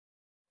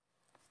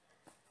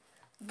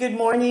Good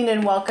morning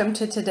and welcome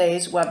to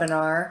today's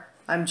webinar.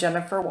 I'm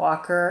Jennifer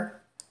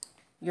Walker,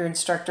 your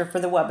instructor for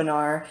the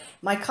webinar.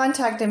 My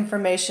contact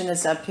information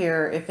is up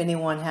here. If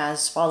anyone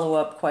has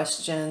follow-up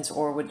questions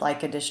or would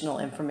like additional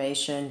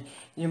information,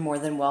 you're more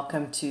than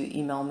welcome to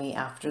email me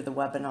after the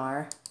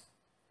webinar.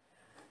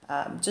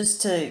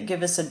 Just to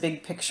give us a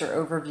big picture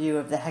overview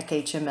of the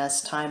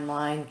HEC-HMS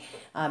timeline,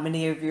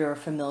 many of you are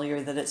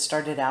familiar that it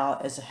started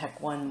out as a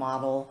HEC-1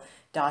 model,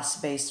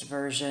 DOS-based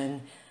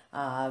version.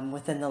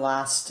 Within the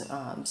last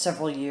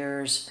several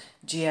years,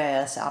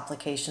 GIS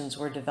applications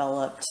were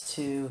developed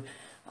to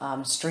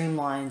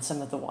streamline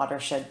some of the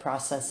watershed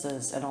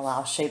processes and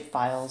allow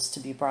shapefiles to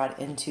be brought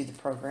into the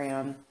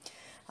program.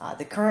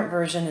 The current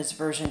version is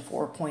version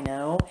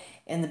 4.0,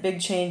 and the big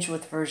change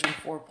with version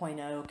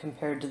 4.0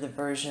 compared to the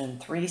version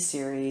 3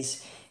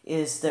 series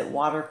is that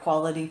water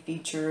quality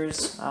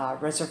features,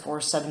 reservoir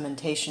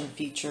sedimentation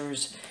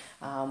features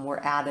were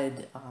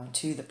added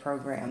to the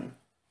program.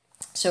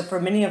 So for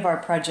many of our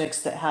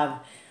projects that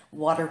have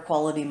water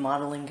quality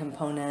modeling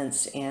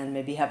components and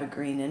maybe have a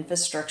green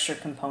infrastructure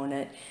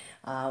component,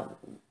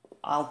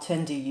 I'll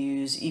tend to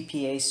use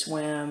EPA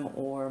SWIM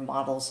or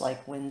models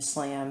like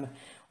WindSlam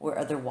or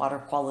other water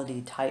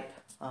quality type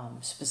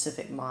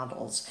specific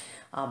models.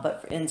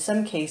 But in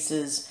some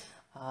cases,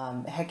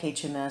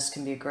 HEC-HMS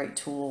can be a great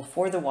tool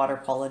for the water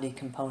quality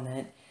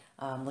component,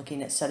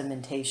 looking at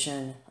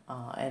sedimentation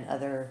and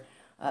other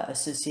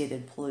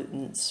associated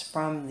pollutants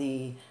from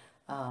the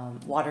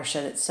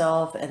watershed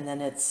itself, and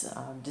then it's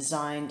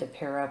designed to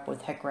pair up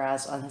with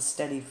HEC-RAS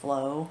unsteady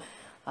flow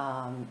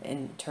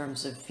in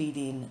terms of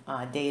feeding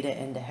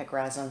data into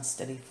HEC-RAS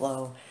unsteady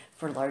flow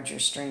for larger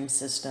stream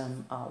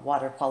system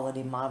water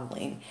quality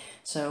modeling.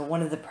 So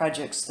one of the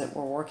projects that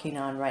we're working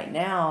on right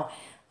now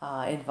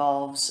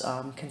involves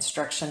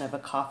construction of a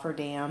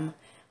cofferdam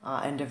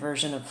and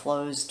diversion of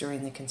flows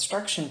during the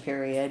construction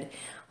period.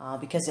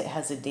 Because it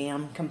has a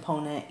dam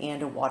component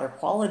and a water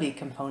quality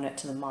component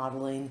to the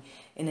modeling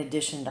in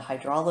addition to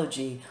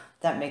hydrology,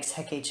 that makes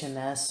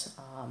HEC-HMS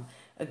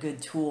a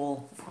good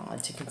tool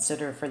to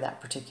consider for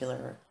that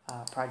particular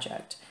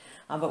project.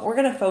 But we're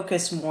going to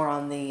focus more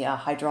on the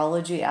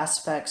hydrology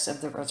aspects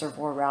of the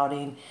reservoir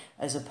routing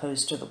as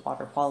opposed to the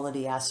water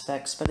quality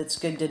aspects, but it's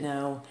good to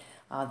know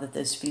that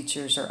those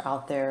features are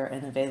out there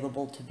and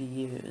available to be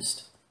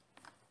used.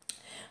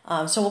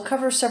 So we'll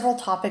cover several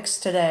topics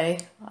today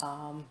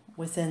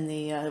within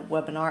the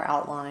webinar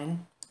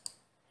outline.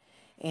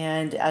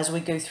 And as we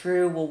go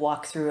through, we'll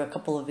walk through a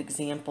couple of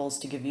examples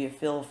to give you a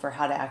feel for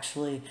how to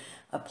actually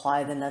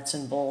apply the nuts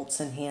and bolts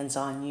and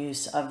hands-on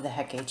use of the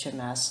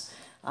HEC-HMS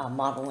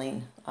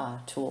modeling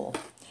tool.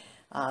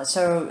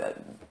 So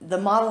the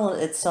model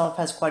itself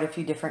has quite a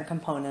few different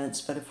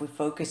components, but if we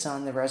focus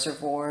on the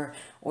reservoir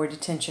or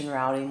detention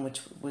routing, which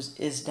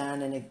is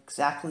done in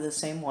exactly the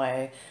same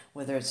way,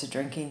 whether it's a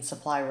drinking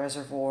supply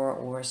reservoir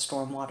or a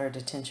stormwater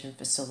detention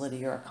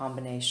facility or a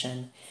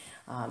combination.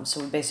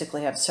 So we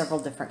basically have several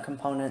different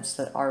components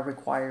that are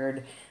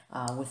required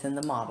within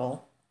the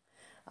model.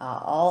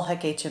 All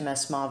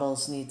HEC-HMS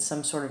models need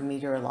some sort of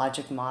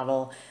meteorologic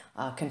model,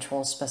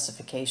 control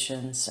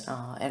specifications,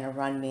 and a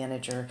run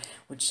manager,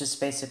 which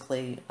just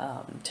basically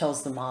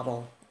tells the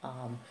model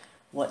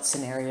what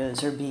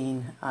scenarios are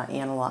being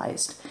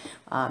analyzed.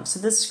 So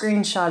this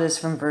screenshot is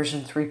from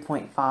version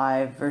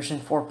 3.5. Version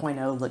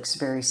 4.0 looks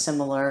very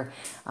similar,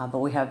 but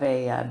we have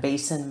a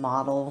basin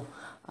model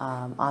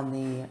on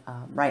the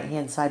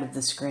right-hand side of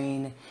the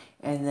screen,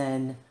 and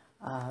then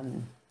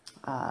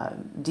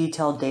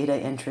detailed data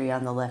entry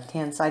on the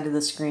left-hand side of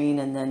the screen,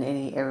 and then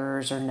any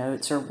errors or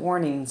notes or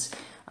warnings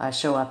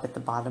show up at the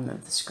bottom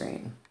of the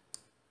screen.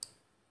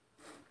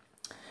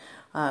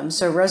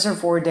 So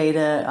reservoir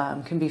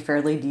data can be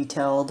fairly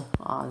detailed.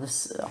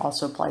 This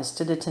also applies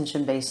to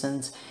detention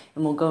basins,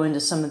 and we'll go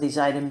into some of these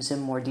items in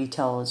more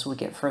detail as we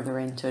get further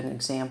into an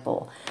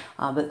example.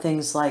 But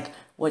things like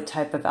what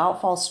type of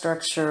outfall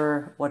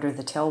structure, what are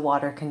the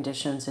tailwater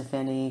conditions, if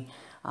any,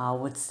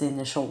 what's the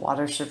initial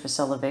water surface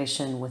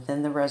elevation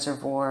within the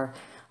reservoir,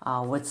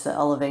 what's the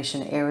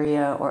elevation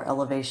area or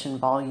elevation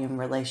volume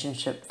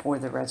relationship for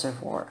the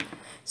reservoir.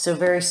 So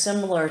very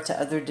similar to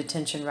other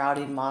detention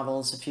routing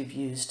models if you've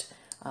used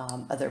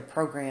other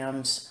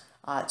programs.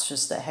 It's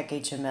just that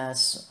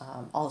HEC-HMS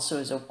also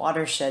is a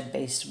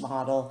watershed-based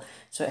model,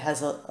 so it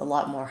has a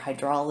lot more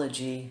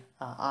hydrology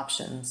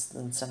options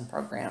than some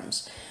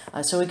programs.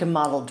 So we can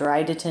model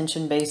dry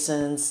detention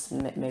basins.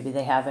 Maybe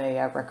they have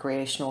a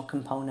recreational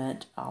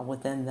component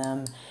within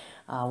them.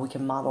 We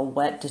can model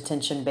wet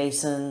detention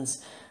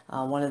basins.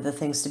 One of the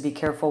things to be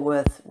careful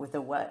with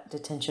a wet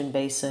detention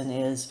basin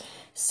is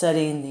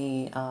setting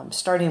the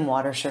starting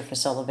water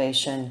surface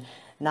elevation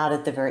not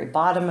at the very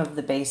bottom of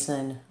the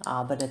basin,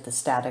 but at the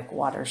static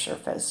water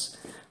surface.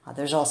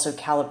 There's also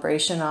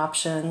calibration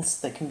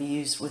options that can be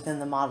used within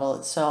the model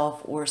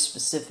itself or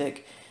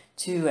specific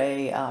to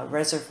a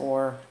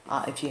reservoir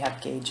if you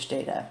have gauge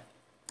data.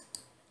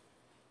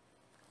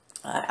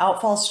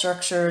 Outfall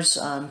structures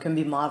can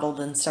be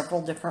modeled in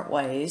several different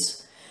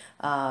ways.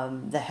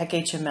 The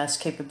HEC-HMS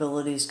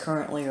capabilities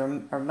currently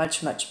are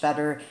much, much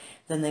better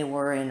than they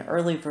were in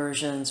early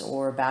versions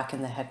or back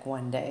in the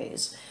HEC-1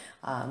 days.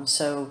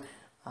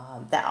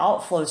 The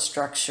outflow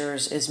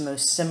structures is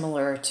most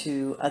similar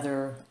to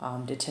other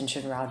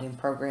detention routing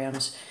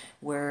programs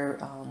where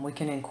we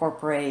can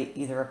incorporate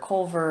either a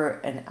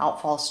culvert, an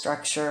outfall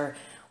structure,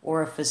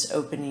 orifice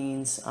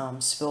openings,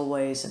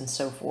 spillways, and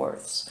so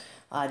forth.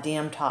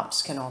 Dam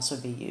tops can also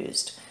be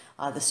used.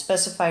 The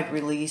specified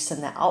release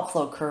and the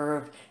outflow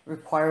curve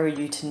require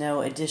you to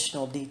know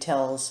additional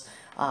details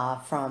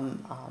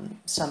from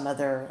some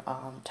other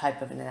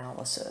type of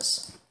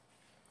analysis.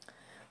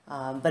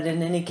 But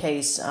in any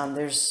case,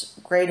 there's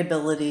great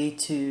ability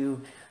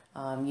to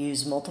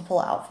use multiple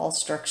outfall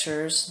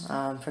structures.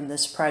 From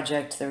this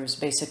project, there was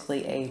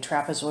basically a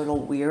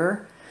trapezoidal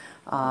weir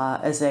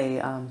as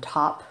a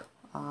top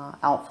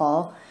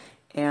outfall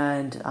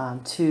and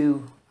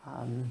two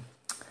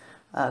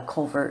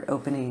culvert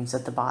openings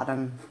at the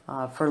bottom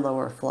for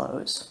lower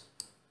flows.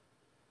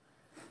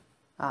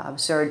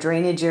 So our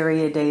drainage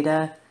area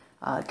data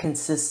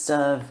consists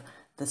of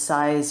the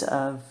size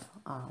of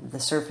the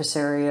surface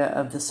area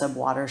of the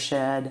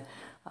subwatershed,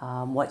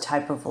 what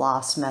type of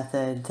loss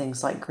method,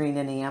 things like green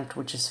and amped,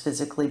 which is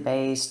physically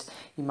based.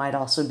 You might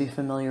also be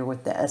familiar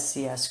with the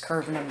SCS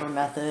curve number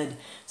method.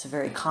 It's a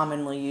very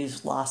commonly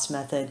used loss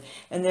method,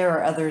 and there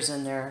are others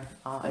in there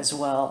as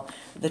well.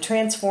 The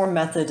transform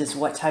method is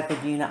what type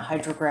of unit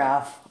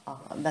hydrograph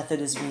method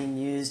is being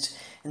used.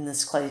 In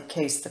this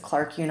case, the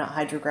Clark unit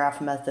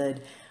hydrograph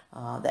method.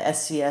 The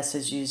SCS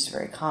is used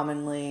very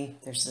commonly.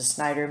 There's the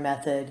Snyder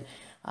method.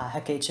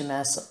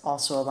 HEC-HMS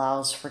also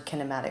allows for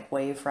kinematic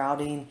wave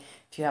routing.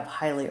 If you have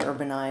highly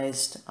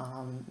urbanized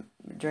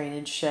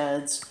drainage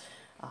sheds,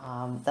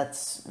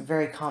 that's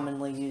very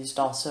commonly used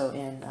also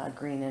in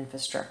green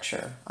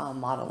infrastructure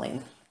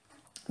modeling.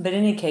 But in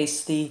any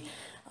case, the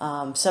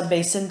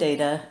subbasin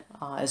data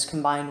is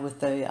combined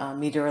with the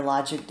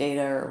meteorologic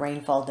data or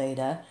rainfall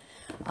data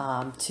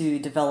to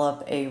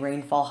develop a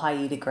rainfall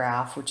hyeta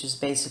graph, which is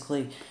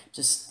basically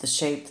just the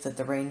shape that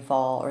the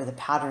rainfall or the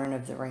pattern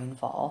of the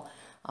rainfall.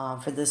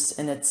 For this,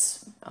 and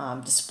it's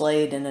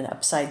displayed in an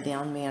upside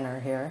down manner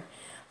here.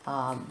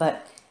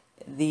 But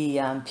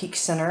the peak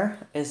center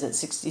is at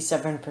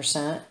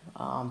 67%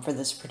 for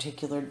this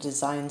particular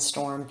design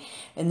storm,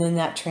 and then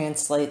that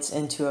translates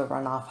into a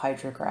runoff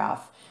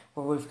hydrograph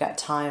where we've got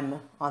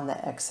time on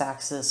the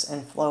x-axis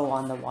and flow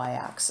on the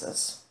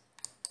y-axis.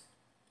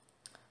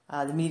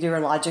 The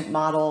meteorologic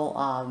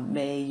model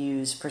may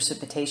use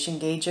precipitation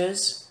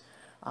gauges.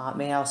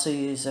 May also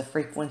use a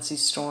frequency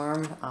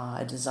storm,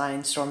 a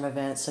design storm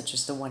event such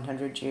as the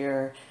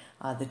 100-year,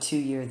 the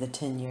 2-year, the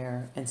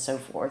 10-year, and so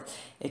forth.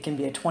 It can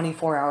be a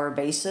 24-hour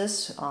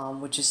basis,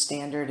 which is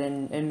standard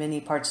in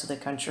many parts of the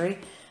country.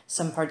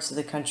 Some parts of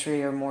the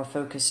country are more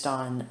focused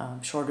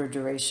on shorter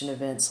duration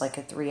events like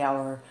a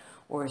 3-hour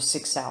or a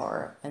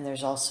 6-hour, and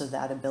there's also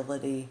that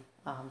ability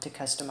to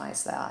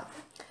customize that.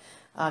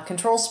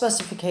 Control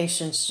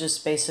specifications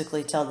just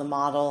basically tell the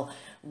model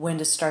when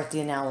to start the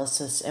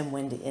analysis and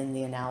when to end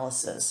the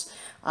analysis.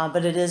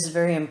 But it is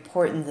very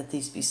important that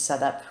these be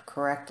set up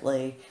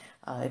correctly.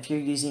 If you're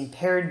using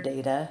paired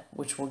data,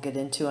 which we'll get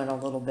into in a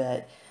little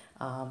bit,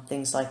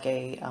 things like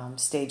a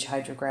stage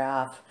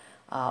hydrograph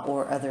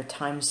or other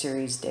time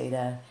series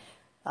data,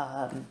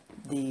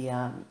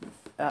 the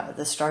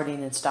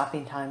starting and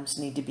stopping times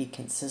need to be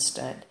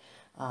consistent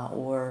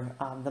or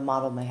the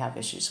model may have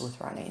issues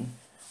with running.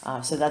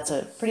 So that's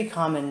a pretty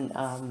common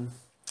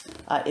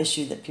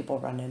issue that people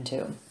run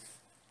into.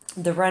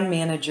 The run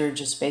manager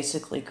just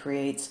basically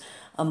creates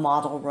a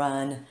model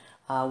run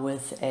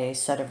with a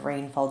set of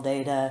rainfall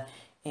data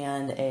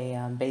and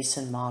a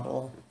basin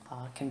model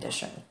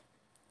condition.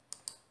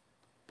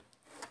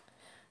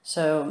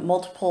 So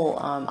multiple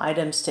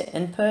items to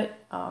input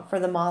for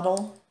the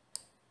model.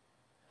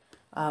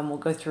 We'll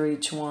go through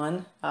each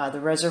one. The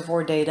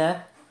reservoir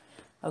data.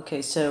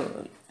 Okay,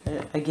 so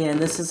again,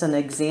 this is an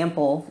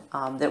example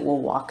that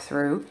we'll walk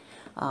through.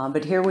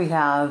 But here we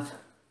have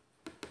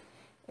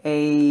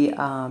a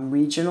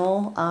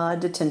regional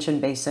detention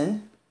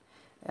basin.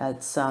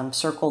 It's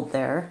circled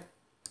there.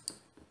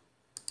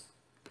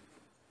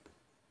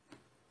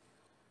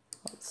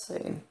 Let's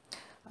see.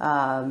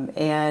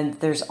 And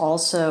there's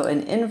also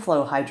an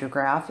inflow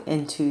hydrograph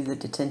into the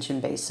detention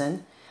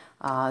basin.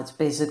 It's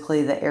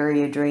basically the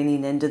area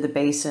draining into the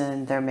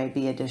basin. There may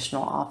be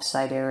additional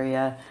offsite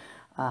area.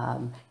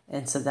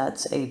 And so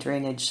that's a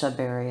drainage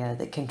sub-area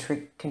that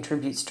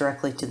contributes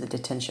directly to the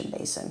detention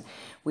basin.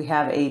 We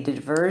have a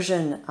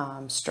diversion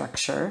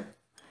structure,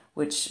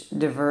 which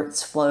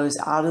diverts flows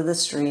out of the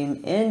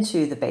stream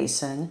into the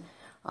basin,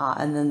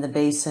 and then the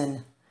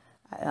basin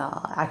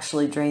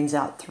actually drains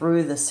out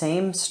through the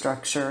same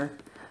structure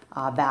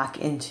back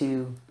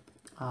into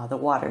the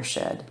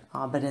watershed.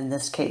 But in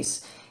this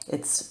case,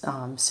 it's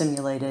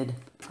simulated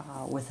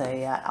with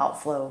a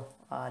outflow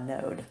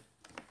node.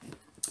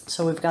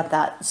 So we've got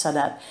that set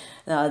up.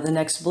 The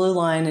next blue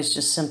line is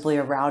just simply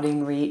a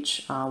routing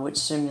reach, which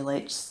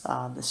simulates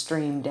the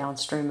stream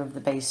downstream of the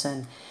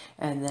basin.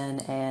 and then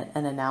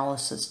an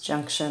analysis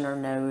junction or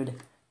node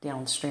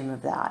downstream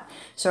of that.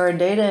 So our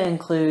data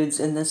includes,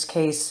 in this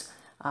case,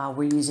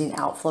 we're using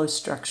outflow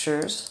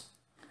structures,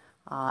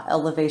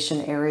 elevation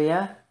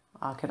area,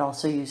 could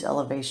also use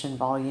elevation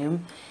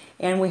volume,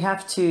 and we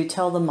have to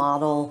tell the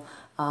model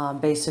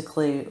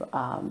basically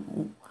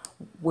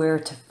where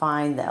to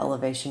find the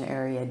elevation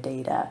area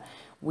data.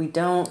 We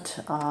don't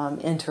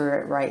enter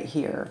it right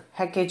here.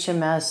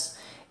 HEC-HMS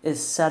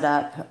is set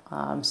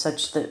up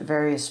such that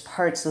various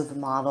parts of the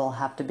model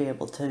have to be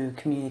able to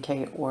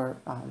communicate or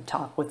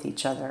talk with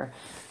each other,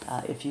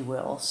 if you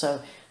will.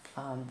 So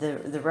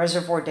the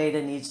reservoir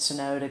data needs to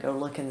know to go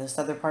look in this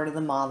other part of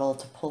the model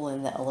to pull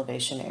in the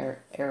elevation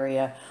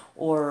area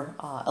or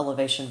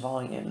elevation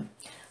volume.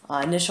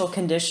 Initial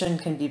condition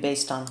can be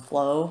based on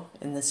flow.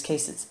 In this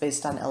case, it's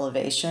based on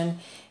elevation,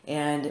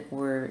 and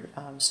we're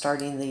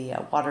starting the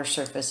water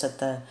surface at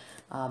the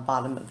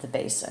bottom of the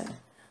basin.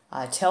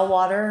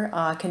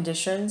 Tailwater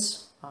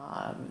conditions,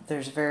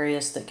 there's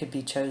various that could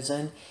be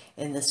chosen.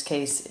 In this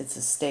case, it's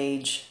a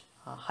stage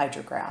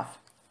hydrograph.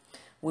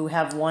 We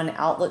have one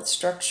outlet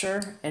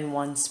structure and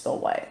one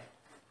spillway.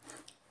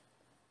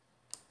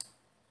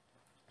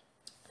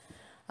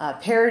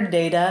 Paired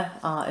data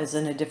is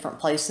in a different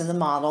place in the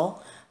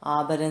model,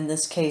 but in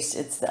this case,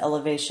 it's the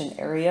elevation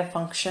area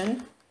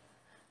function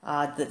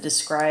that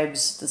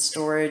describes the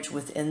storage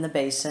within the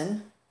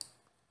basin.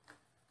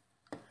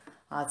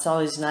 It's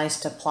always nice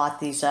to plot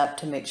these up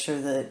to make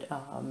sure that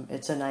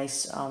it's a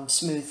nice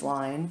smooth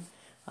line,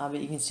 but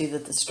you can see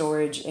that the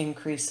storage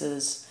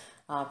increases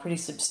pretty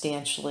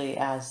substantially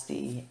as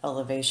the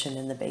elevation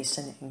in the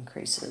basin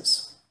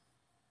increases.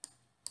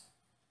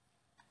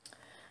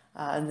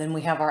 And then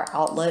we have our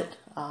outlet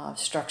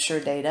structure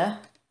data.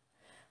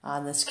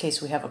 In this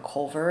case, we have a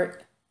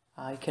culvert.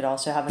 You could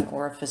also have an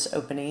orifice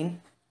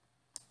opening.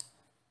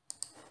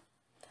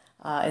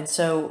 And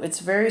so it's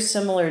very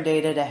similar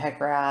data to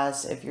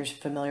HEC-RAS if you're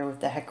familiar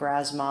with the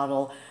HEC-RAS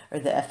model or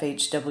the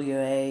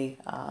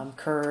FHWA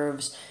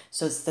curves.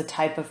 So it's the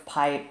type of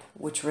pipe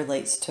which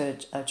relates to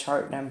a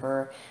chart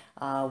number,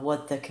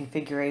 what the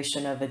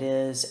configuration of it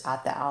is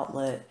at the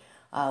outlet,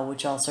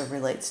 which also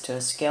relates to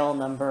a scale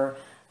number.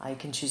 You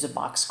can choose a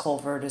box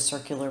culvert, a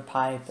circular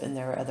pipe, and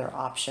there are other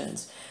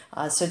options.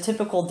 So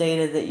typical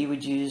data that you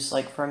would use,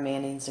 like for a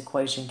Manning's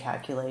equation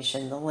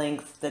calculation, the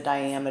length, the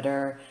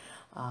diameter,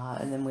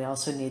 and then we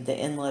also need the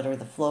inlet or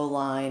the flow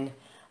line.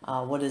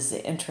 What is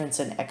the entrance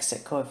and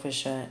exit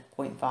coefficient,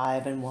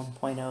 0.5 and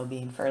 1.0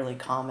 being fairly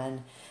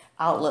common.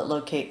 Outlet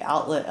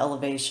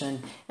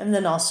elevation, and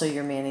then also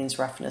your Manning's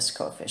roughness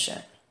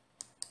coefficient.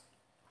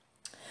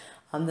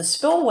 The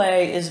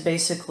spillway is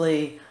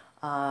basically,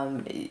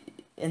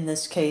 in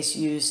this case,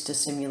 used to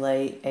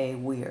simulate a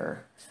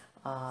weir.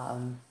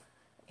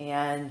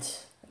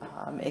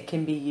 It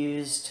can be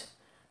used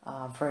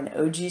for an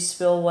OG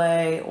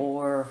spillway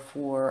or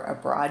for a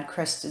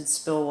broad-crested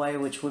spillway,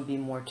 which would be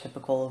more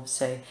typical of,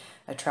 say,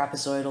 a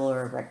trapezoidal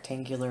or a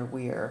rectangular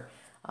weir.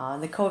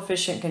 The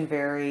coefficient can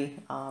vary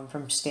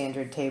from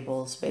standard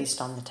tables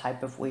based on the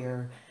type of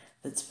weir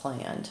that's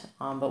planned,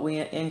 but we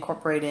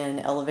incorporate in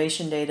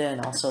elevation data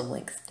and also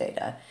length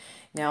data.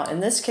 Now, in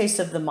this case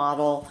of the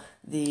model,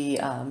 the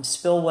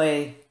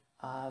spillway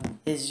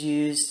is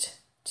used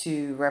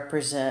to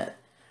represent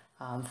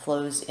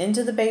flows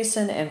into the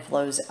basin and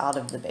flows out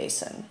of the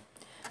basin.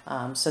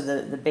 So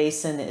the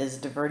basin is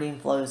diverting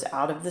flows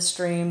out of the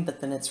stream,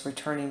 but then it's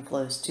returning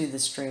flows to the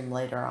stream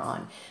later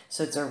on.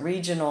 So it's a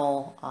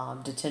regional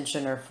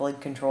detention or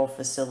flood control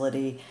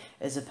facility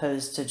as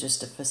opposed to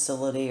just a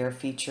facility or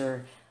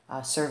feature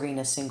serving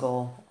a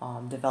single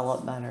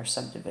development or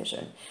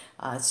subdivision.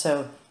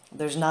 So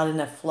there's not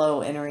enough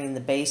flow entering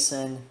the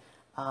basin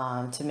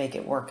to make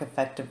it work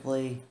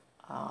effectively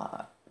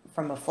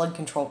from a flood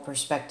control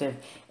perspective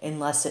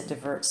unless it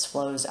diverts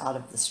flows out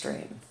of the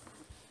stream.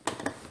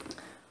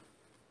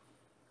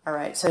 All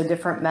right, so a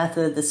different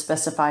method, the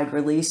specified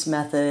release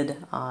method.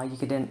 You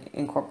could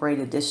incorporate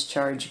a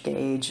discharge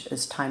gauge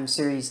as time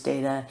series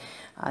data.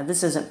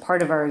 This isn't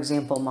part of our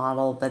example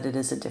model, but it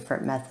is a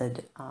different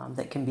method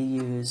that can be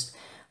used.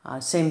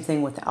 Same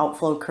thing with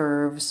outflow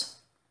curves.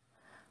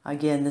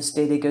 Again, this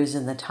data goes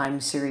in the time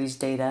series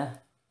data.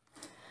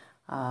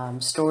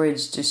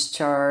 Storage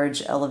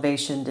discharge,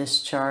 elevation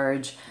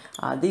discharge.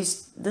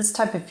 This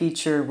type of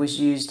feature was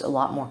used a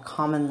lot more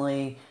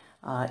commonly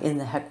in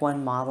the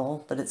HEC-1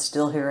 model, but it's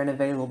still here and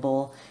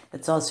available.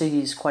 It's also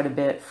used quite a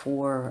bit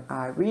for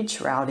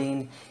reach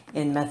routing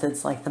in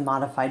methods like the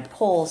modified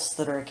pulse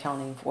that are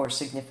accounting for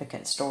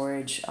significant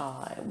storage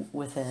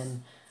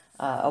within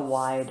a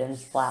wide and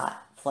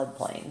flat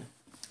floodplain.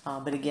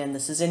 But again,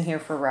 this is in here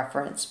for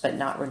reference, but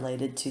not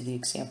related to the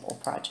example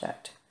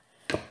project.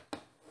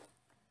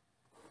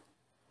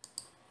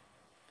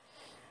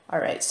 All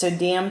right, so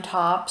dam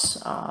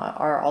tops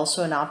are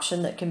also an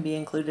option that can be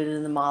included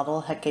in the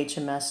model.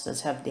 HEC-HMS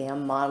does have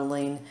dam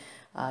modeling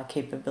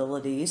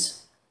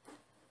capabilities.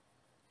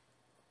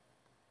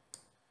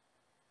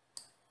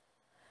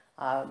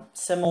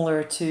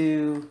 Similar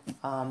to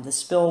the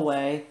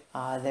spillway,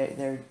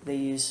 they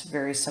use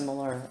very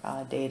similar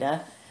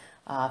data.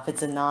 If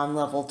it's a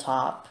non-level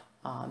top,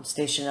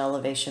 station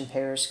elevation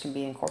pairs can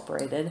be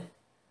incorporated.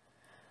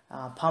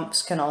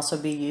 Pumps can also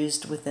be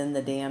used within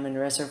the dam and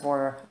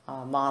reservoir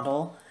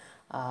model.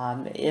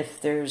 If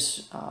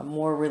there's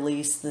more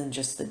release than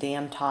just the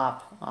dam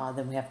top,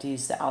 then we have to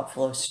use the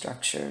outflow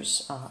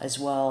structures as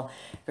well,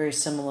 very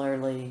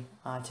similarly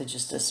to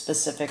just a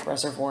specific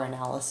reservoir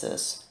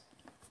analysis.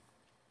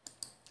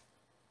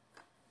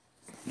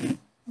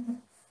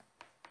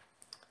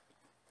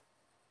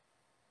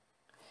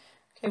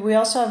 Okay, we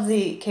also have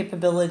the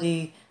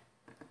capability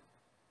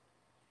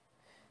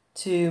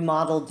to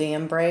model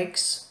dam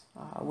breaks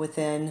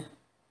within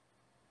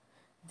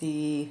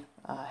the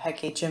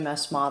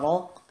HEC-HMS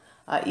model.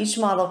 Each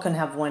model can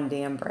have one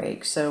dam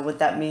break. So what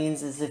that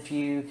means is if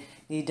you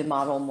need to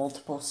model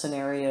multiple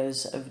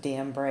scenarios of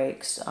dam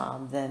breaks,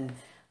 then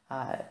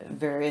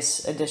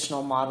various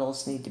additional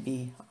models need to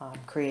be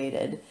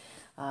created.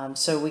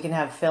 So we can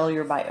have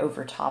failure by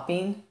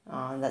overtopping.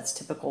 That's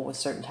typical with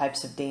certain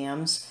types of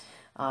dams.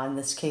 In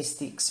this case,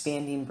 the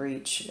expanding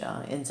breach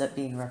ends up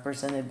being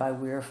represented by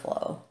weir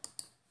flow.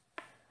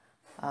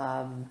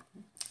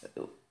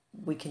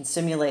 We can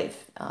simulate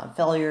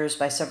failures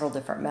by several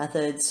different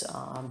methods.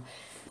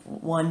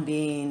 One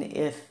being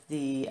if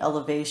the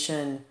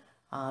elevation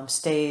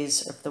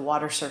stays, if the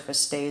water surface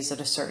stays at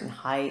a certain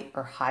height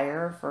or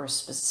higher for a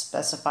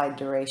specified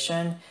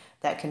duration,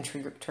 that can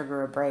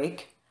trigger a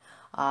break.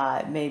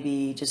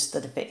 Maybe just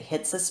that if it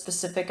hits a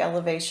specific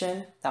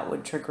elevation, that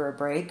would trigger a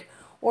break.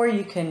 Or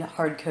you can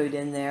hard code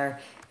in there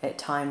at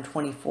time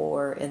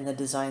 24 in the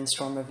design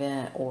storm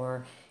event,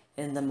 or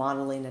in the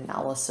modeling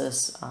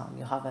analysis,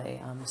 you'll have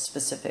a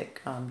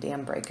specific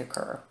dam break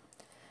occur.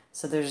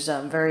 So there's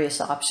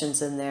various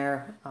options in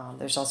there.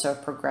 There's also a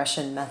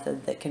progression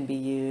method that can be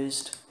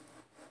used.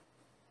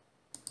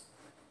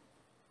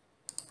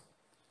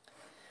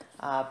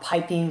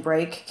 Piping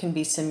break can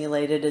be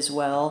simulated as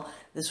well.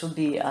 This would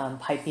be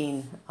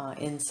piping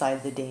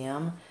inside the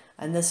dam,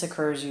 and this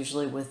occurs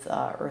usually with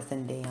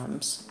earthen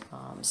dams.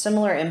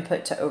 Similar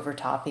input to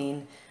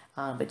overtopping,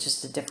 but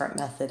just a different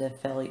method of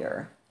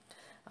failure.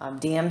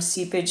 Dam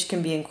seepage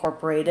can be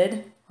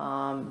incorporated.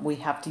 We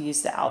have to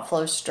use the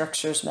outflow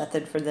structures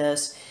method for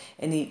this.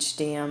 In each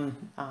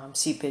dam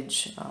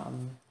seepage,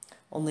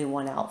 only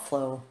one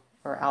outflow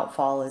or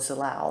outfall is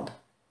allowed.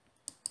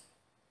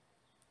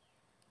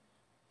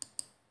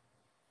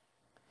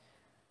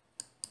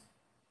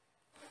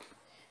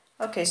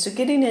 Okay, so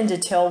getting into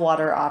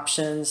tailwater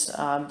options,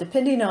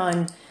 depending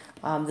on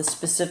the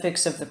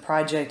specifics of the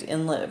project,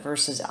 inlet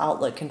versus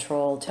outlet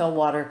control,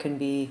 tailwater can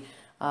be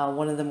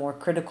one of the more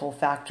critical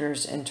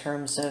factors in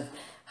terms of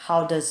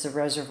how does the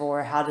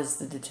reservoir, how does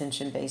the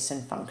detention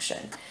basin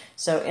function.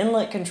 So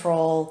inlet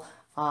control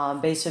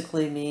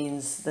basically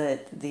means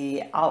that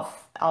the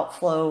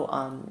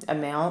outflow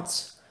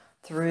amounts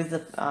through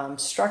the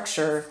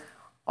structure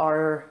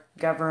are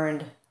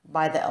governed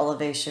by the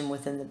elevation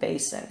within the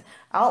basin.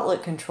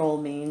 Outlet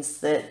control means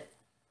that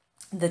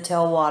the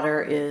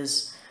tailwater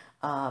is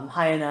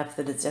high enough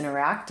that it's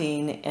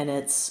interacting and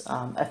it's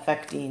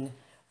affecting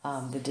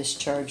the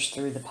discharge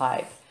through the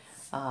pipe.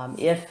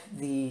 If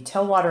the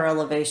tailwater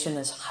elevation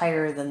is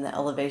higher than the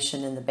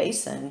elevation in the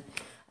basin,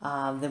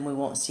 then we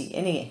won't see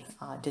any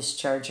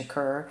discharge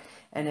occur.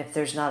 And if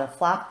there's not a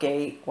flap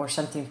gate or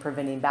something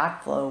preventing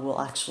backflow,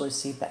 we'll actually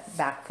see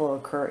backflow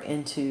occur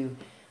into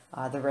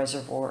the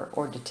reservoir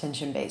or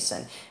detention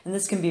basin. And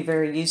this can be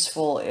very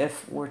useful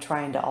if we're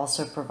trying to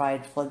also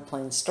provide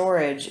floodplain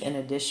storage in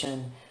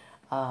addition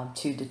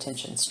to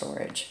detention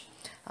storage.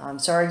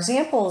 So our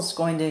example is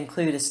going to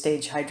include a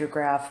stage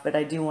hydrograph, but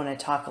I do want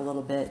to talk a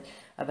little bit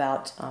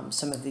about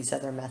some of these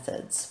other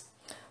methods.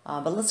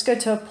 But let's go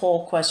to a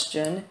poll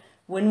question.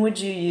 When would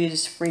you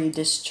use free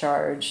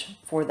discharge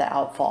for the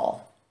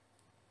outfall?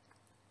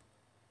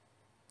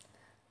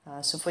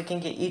 So if we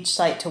can get each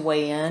site to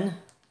weigh in.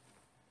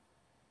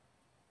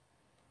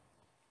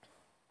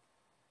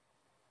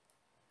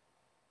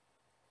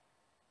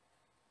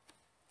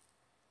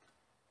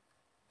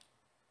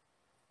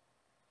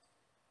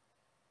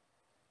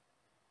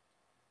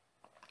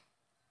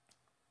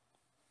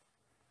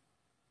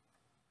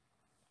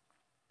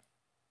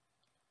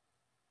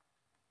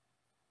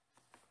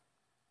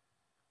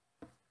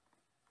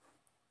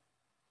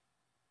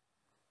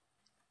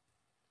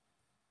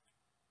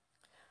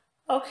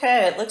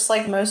 Okay, it looks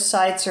like most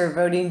sites are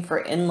voting for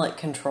inlet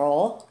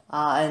control.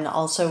 And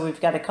also we've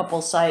got a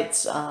couple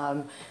sites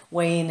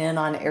weighing in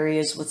on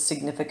areas with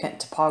significant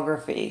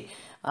topography.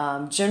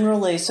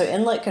 Generally, so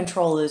inlet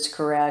control is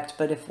correct,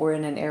 but if we're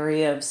in an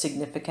area of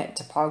significant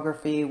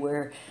topography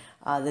where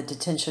the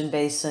detention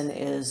basin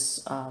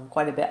is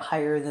quite a bit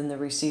higher than the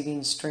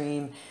receiving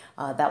stream,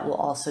 that will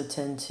also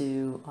tend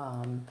to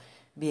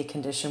be a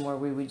condition where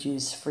we would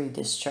use free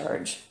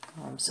discharge.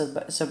 So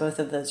both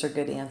of those are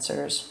good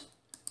answers.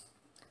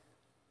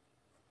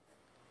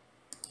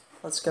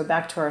 Let's go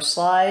back to our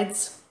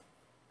slides.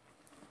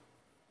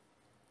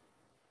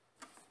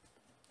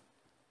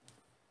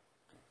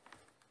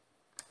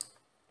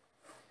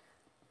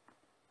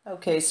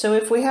 Okay, so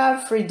if we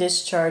have free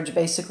discharge,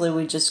 basically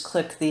we just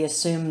click the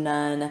assume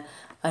none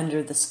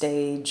under the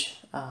stage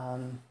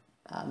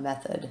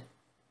method.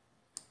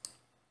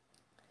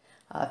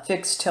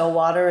 Fixed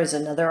tailwater is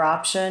another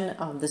option.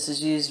 This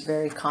is used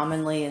very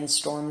commonly in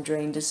storm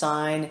drain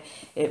design.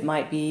 It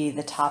might be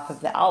the top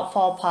of the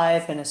outfall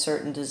pipe in a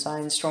certain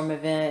design storm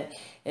event.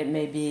 It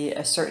may be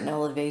a certain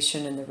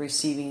elevation in the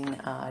receiving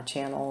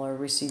channel or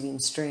receiving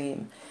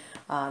stream.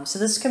 So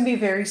this can be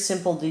very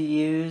simple to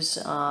use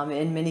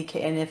in many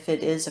cases, and if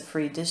it is a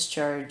free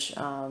discharge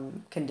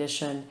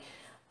condition,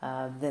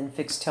 then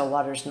fixed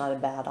tailwater is not a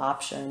bad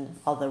option,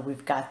 although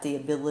we've got the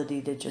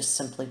ability to just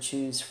simply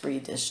choose free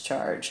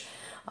discharge.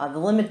 The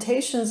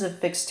limitations of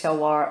fixed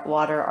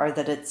tailwater are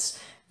that it's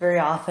very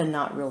often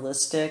not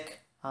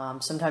realistic.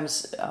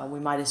 Sometimes we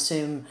might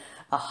assume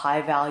a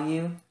high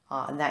value.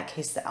 In that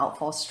case, the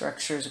outfall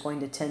structure is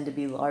going to tend to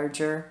be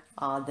larger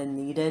than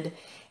needed,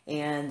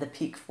 and the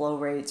peak flow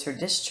rates or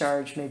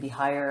discharge may be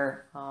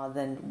higher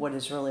than what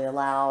is really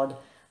allowed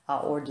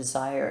or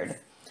desired.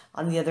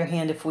 On the other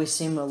hand, if we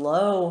assume a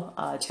low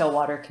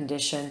tailwater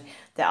condition,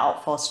 the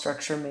outfall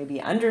structure may be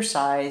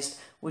undersized,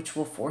 which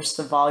will force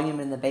the volume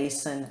in the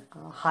basin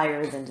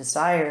higher than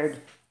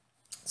desired.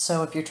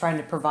 So if you're trying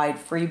to provide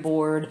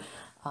freeboard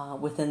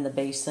within the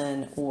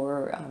basin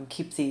or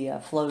keep the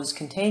flows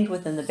contained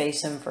within the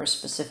basin for a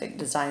specific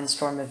design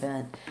storm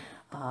event,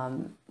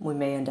 we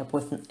may end up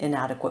with an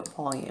inadequate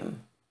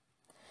volume.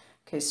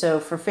 Okay, so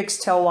for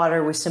fixed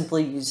tailwater, we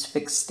simply use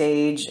fixed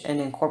stage and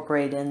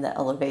incorporate in the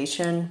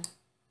elevation.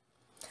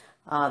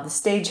 The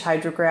stage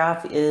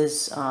hydrograph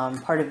is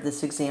part of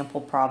this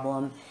example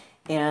problem,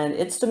 and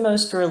it's the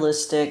most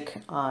realistic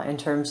in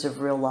terms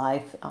of real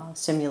life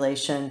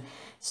simulation.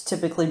 It's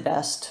typically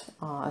best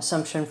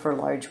assumption for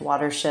large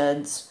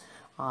watersheds.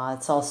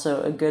 It's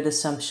also a good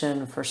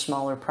assumption for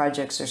smaller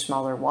projects or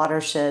smaller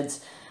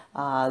watersheds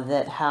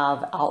that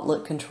have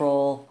outlet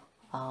control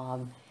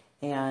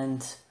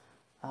and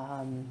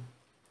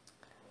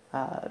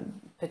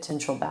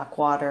potential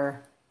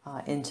backwater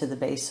into the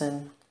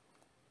basin.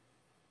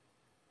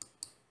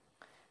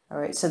 All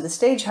right, so the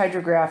stage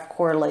hydrograph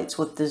correlates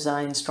with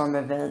design storm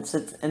events,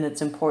 and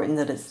it's important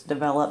that it's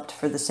developed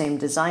for the same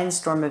design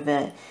storm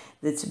event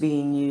that's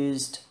being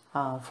used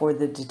for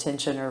the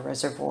detention or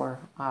reservoir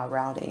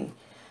routing.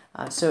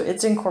 So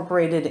it's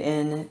incorporated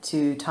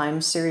into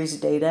time series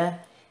data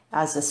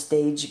as a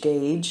stage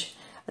gauge.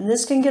 And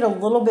this can get a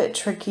little bit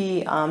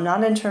tricky,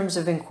 not in terms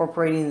of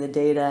incorporating the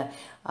data,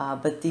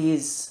 but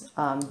these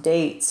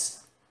dates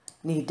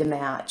need to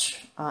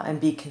match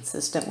and be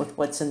consistent with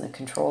what's in the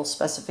control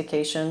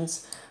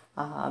specifications.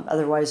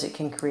 Otherwise, it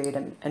can create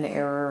an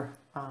error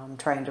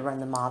trying to run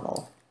the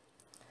model.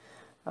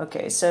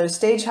 Okay, so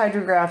stage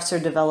hydrographs are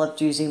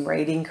developed using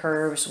rating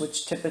curves,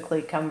 which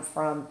typically come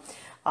from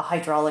a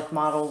hydraulic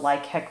model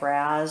like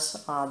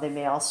HEC-RAS. They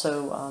may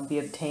also be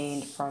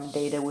obtained from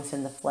data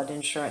within the flood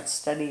insurance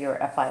study or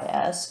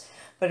FIS.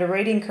 But a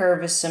rating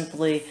curve is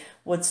simply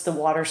what's the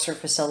water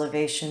surface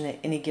elevation at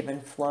any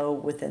given flow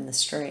within the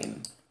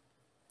stream.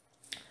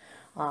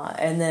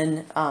 And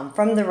then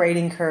from the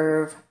rating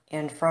curve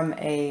and from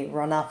a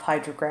runoff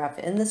hydrograph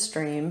in the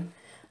stream,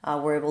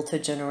 we're able to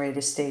generate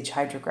a stage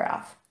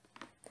hydrograph.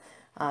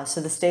 So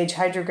the stage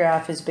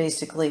hydrograph is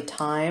basically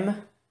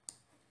time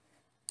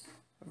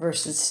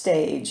versus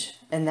stage,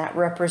 and that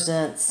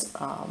represents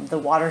the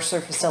water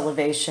surface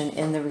elevation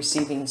in the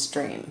receiving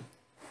stream.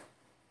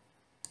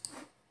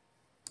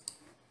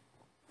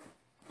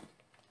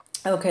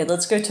 Okay,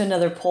 let's go to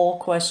another poll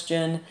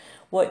question.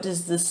 What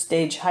does the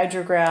stage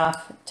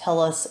hydrograph tell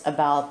us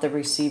about the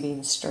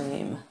receiving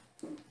stream?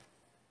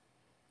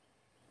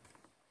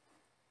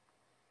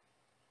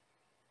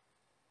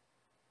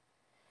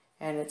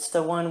 And it's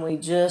the one we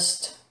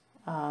just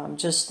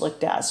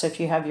looked at. So if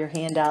you have your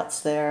handouts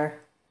there.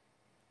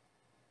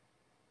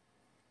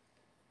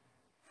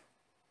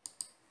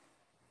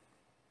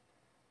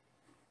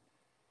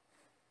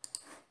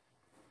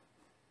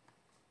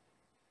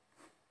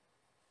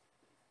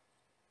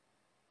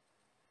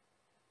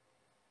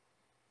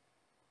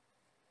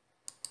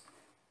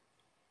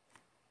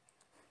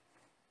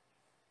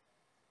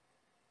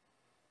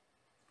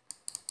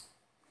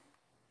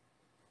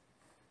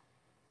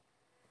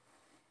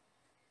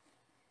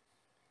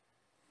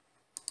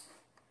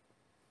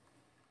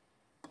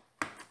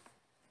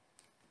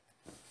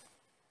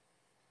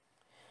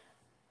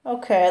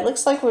 Okay, it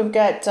looks like we've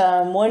got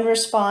one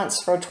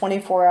response for a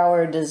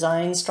 24-hour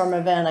design storm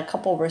event, a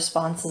couple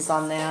responses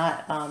on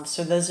that.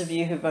 So those of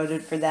you who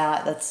voted for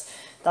that,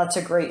 that's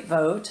a great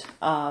vote,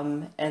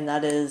 and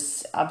that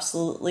is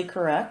absolutely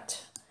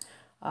correct.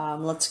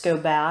 Let's go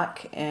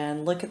back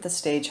and look at the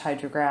stage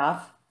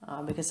hydrograph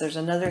because there's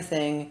another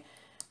thing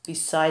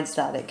besides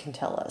that it can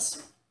tell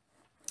us.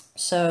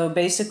 So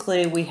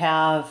basically we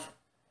have,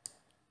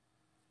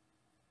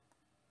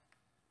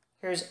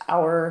 here's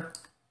hour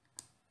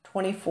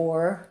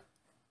 24,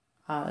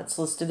 it's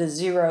listed as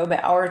 0,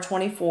 but hour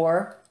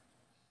 24,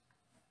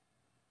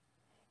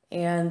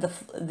 and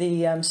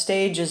the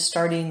stage is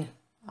starting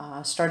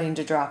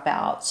to drop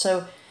out.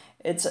 So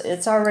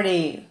it's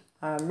already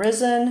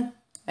risen,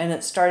 and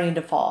it's starting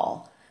to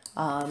fall.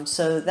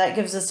 So that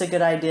gives us a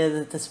good idea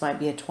that this might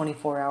be a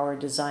 24-hour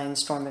design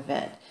storm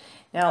event.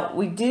 Now,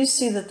 we do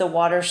see that the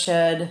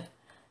watershed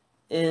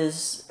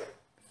is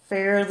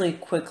fairly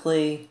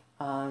quickly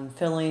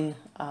filling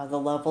the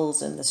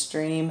levels in the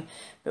stream,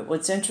 but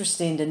what's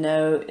interesting to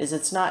note is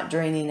it's not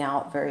draining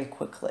out very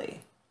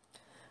quickly.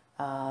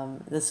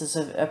 This is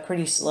a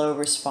pretty slow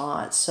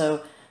response.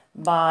 So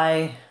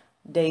by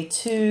day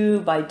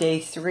 2, by day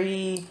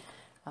 3,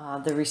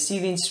 the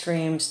receiving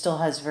stream still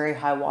has very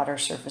high water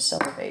surface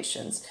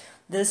elevations.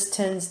 This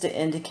tends to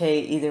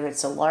indicate either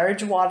it's a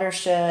large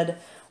watershed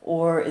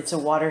or it's a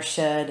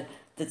watershed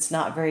that's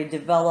not very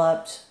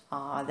developed,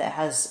 that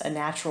has a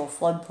natural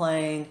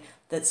floodplain,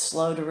 that's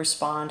slow to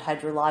respond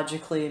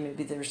hydrologically, and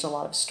maybe there's a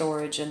lot of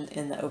storage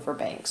in the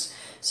overbanks.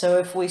 So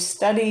if we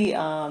study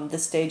the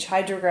stage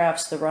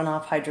hydrographs, the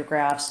runoff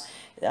hydrographs,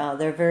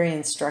 they're very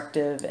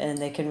instructive, and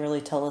they can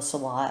really tell us a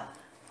lot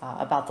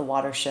about the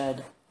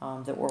watershed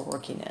that we're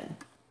working in.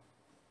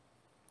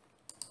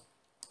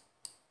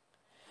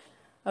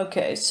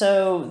 Okay,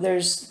 so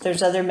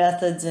there's other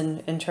methods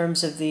in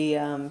terms of the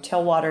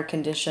tailwater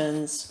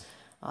conditions.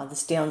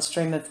 This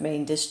downstream of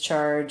main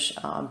discharge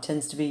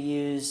tends to be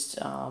used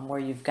where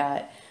you've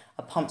got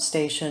a pump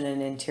station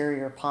and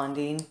interior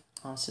ponding.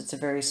 So it's a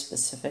very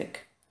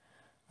specific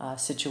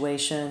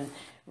situation.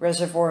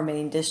 Reservoir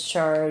main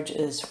discharge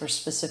is for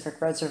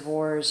specific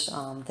reservoirs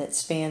that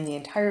span the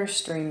entire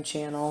stream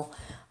channel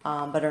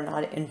but are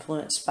not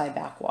influenced by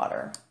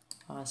backwater.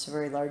 So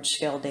very large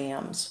scale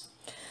dams.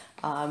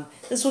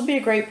 This would be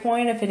a great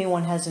point if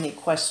anyone has any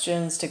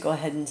questions to go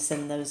ahead and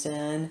send those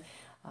in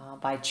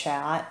by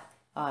chat.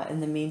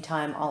 In the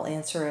meantime, I'll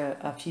answer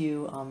a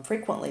few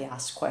frequently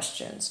asked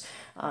questions.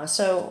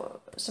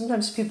 So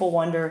sometimes people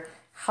wonder,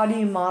 how do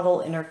you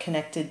model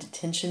interconnected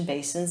detention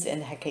basins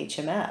in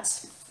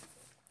HEC-HMS?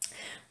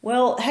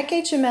 Well,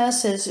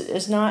 HEC-HMS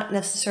is not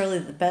necessarily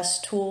the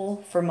best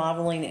tool for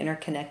modeling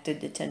interconnected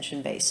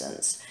detention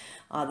basins.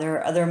 There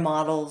are other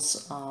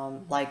models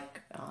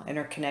like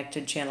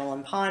interconnected channel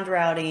and pond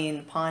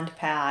routing, pond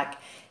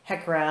pack,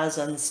 HEC-RAS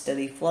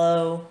unsteady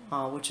flow,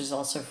 which is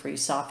also free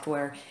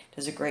software,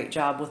 does a great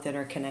job with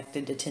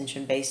interconnected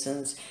detention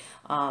basins.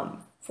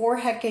 For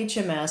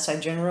HEC-HMS, I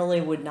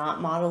generally would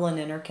not model an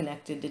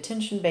interconnected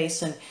detention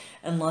basin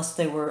unless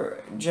they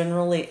were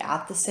generally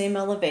at the same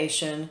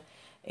elevation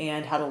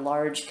and had a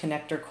large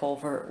connector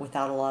culvert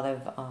without a lot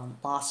of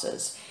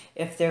losses.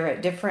 If they're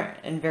at different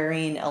and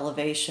varying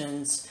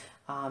elevations,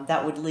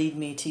 that would lead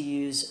me to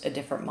use a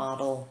different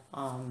model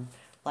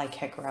like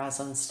HEC-RAS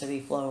unsteady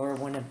flow or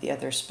one of the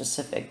other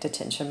specific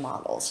detention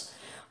models.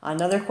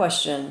 Another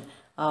question,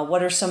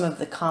 what are some of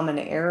the common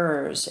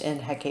errors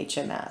in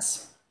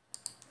HEC-HMS?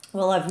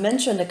 Well, I've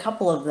mentioned a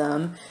couple of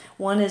them.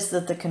 One is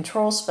that the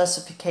control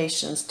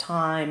specifications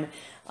time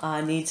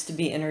needs to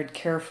be entered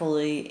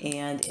carefully,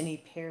 and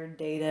any paired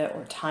data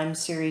or time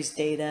series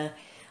data,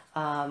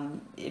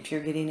 if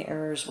you're getting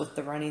errors with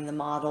the running the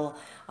model,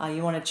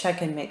 you want to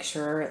check and make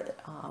sure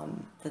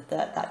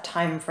that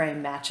time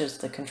frame matches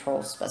the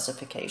control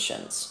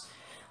specifications.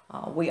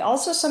 We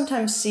also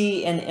sometimes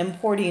see in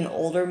importing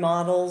older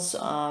models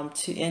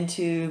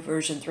into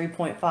version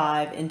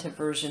 3.5 into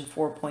version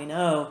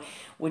 4.0,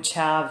 which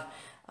have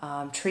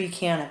tree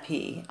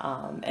canopy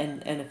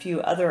and a few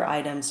other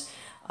items.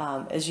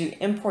 As you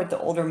import the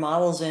older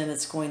models in,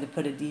 it's going to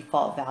put a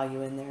default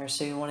value in there.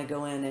 So you want to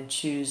go in and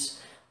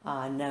choose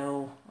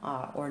no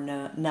or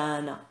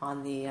none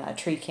on the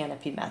tree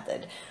canopy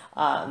method.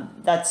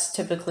 That's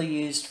typically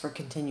used for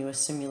continuous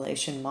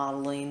simulation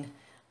modeling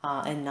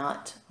and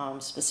not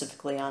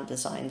specifically on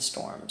design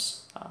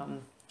storms.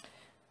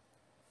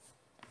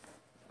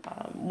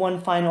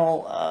 One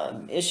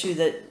final issue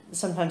that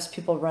sometimes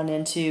people run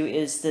into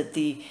is that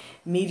the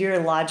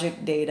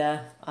meteorologic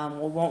data,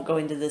 we won't go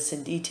into this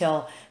in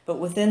detail, but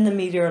within the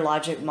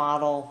meteorologic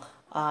model,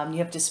 you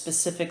have to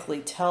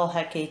specifically tell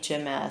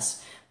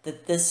HEC-HMS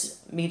that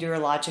this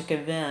meteorologic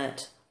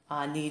event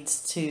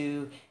needs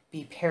to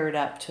be paired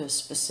up to a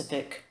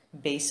specific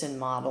basin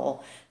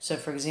model. So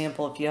for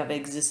example, if you have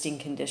existing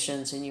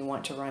conditions and you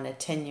want to run a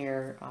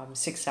 10-year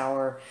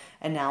 6-hour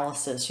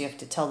analysis, you have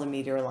to tell the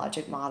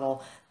meteorologic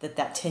model that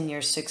that 10-year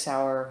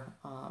 6-hour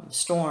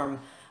storm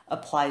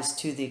applies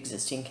to the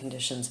existing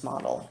conditions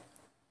model.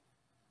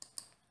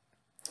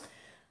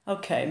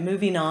 Okay,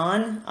 moving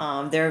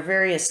on. There are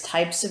various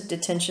types of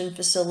detention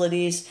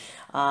facilities.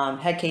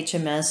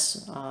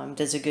 HEC-HMS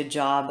does a good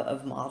job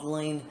of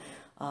modeling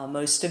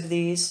most of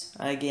these.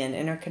 Again,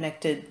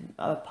 interconnected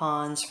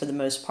ponds, for the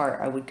most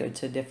part, I would go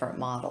to a different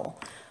model.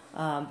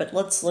 But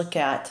let's look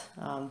at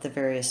the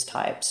various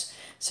types.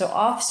 So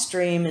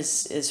off-stream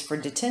is for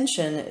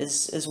detention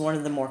is one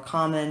of the more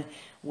common,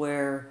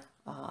 where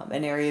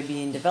an area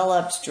being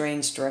developed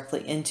drains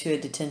directly into a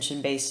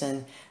detention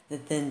basin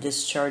that then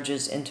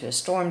discharges into a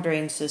storm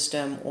drain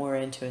system or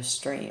into a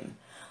stream.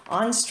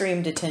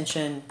 On-stream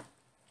detention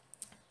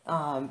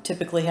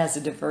typically has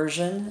a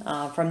diversion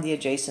from the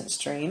adjacent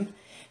stream.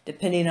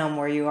 depending on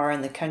where you are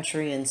in the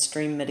country and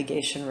stream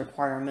mitigation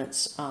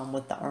requirements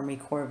with the Army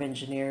Corps of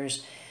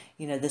Engineers,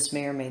 this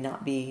may or may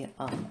not be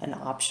an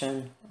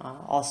option.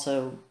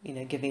 Also,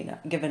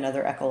 given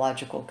other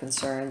ecological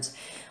concerns.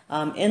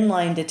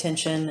 Inline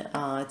detention,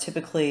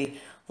 typically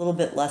a little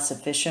bit less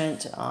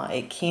efficient.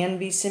 It can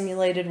be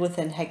simulated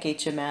within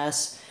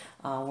HEC-HMS.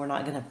 We're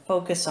not going to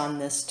focus on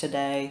this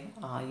today.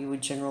 You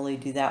would generally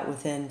do that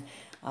within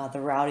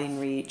the routing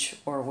reach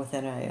or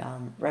within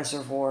a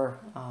reservoir,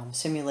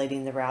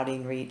 simulating the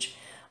routing reach.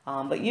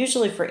 But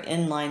usually for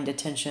inline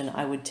detention,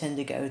 I would tend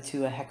to go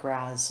to a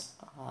HEC-RAS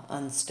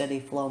unsteady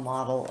flow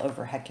model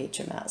over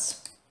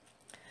HEC-HMS.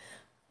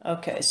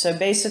 Okay, so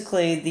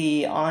basically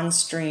the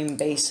on-stream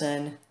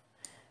basin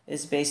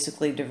is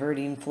basically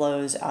diverting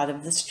flows out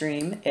of the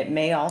stream. It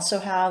may also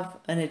have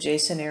an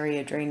adjacent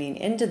area draining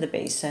into the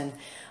basin,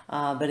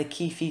 but a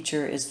key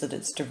feature is that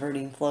it's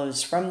diverting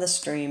flows from the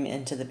stream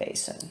into the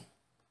basin.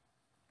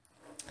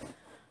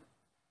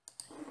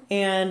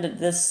 And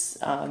this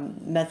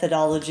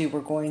methodology we're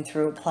going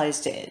through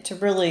applies to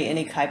really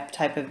any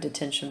type of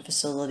detention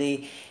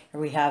facility.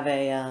 We have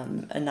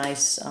a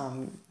nice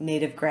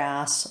native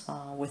grass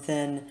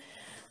within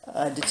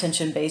a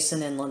detention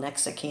basin in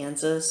Lenexa,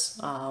 Kansas,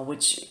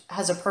 which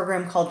has a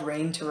program called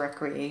Rain to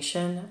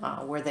Recreation,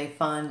 where they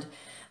fund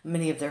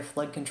many of their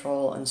flood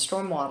control and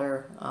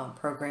stormwater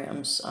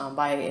programs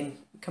by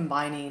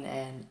combining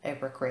a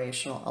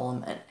recreational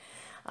element.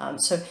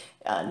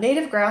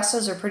 Native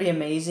grasses are pretty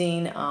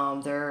amazing.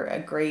 They're a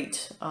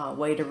great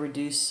way to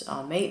reduce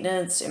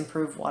maintenance,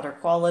 improve water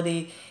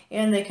quality,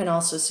 and they can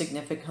also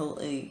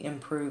significantly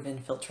improve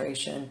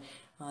infiltration.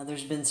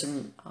 There's been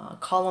some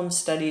column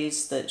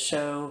studies that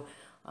show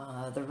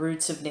the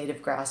roots of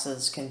native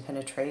grasses can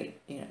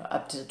penetrate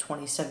up to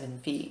 27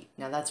 feet.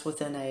 Now that's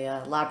within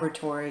a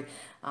laboratory,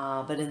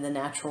 but in the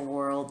natural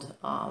world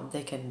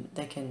they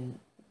can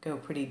go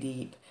pretty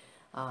deep.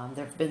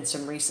 There have been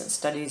some recent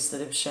studies that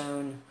have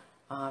shown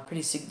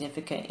pretty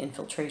significant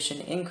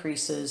infiltration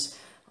increases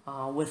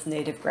with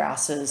native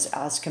grasses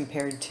as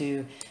compared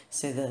to,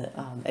 say, the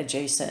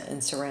adjacent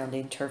and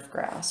surrounding turf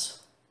grass.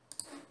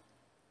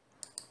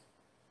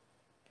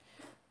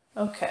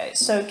 Okay,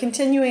 so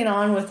continuing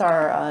on with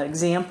our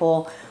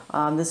example,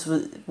 this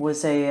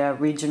was a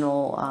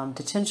regional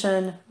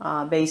detention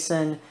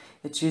basin.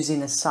 It's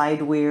using a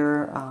side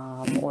weir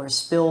or a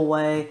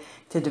spillway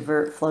to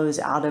divert flows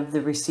out of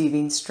the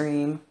receiving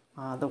stream.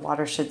 The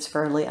watershed's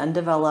fairly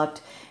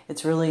undeveloped.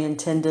 It's really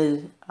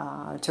intended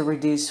to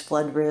reduce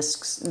flood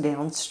risks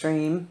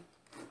downstream.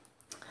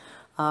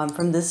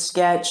 From this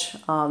sketch,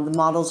 the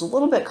model's a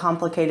little bit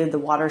complicated, the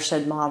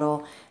watershed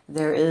model.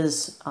 There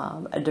is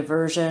a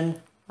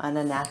diversion and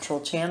a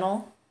natural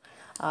channel,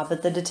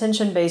 but the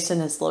detention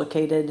basin is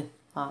located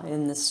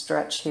in this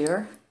stretch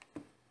here.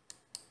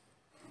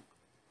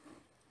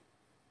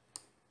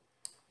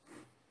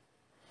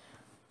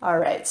 All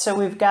right, so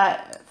we've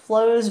got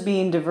flows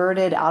being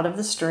diverted out of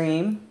the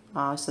stream.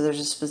 So there's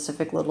a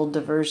specific little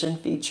diversion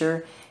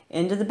feature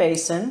into the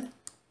basin,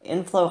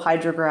 inflow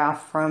hydrograph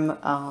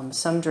from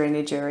some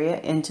drainage area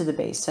into the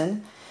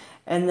basin.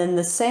 And then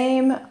the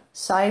same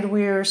side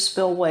weir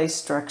spillway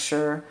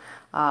structure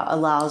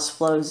allows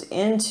flows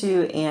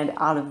into and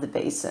out of the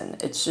basin.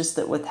 It's just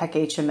that with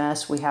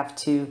HEC-HMS, we have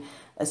to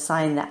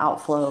assign the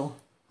outflow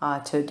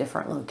to a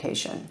different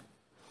location.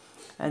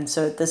 And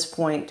so at this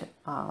point,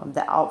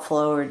 the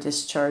outflow or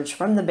discharge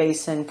from the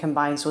basin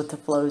combines with the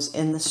flows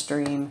in the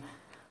stream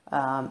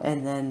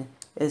and then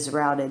is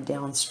routed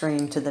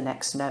downstream to the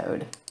next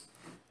node.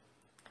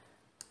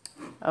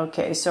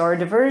 Okay, so our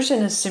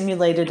diversion is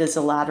simulated as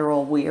a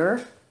lateral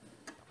weir.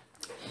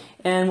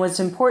 And what's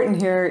important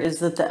here is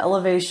that the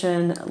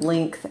elevation,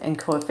 length, and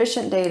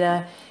coefficient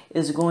data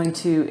is going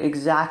to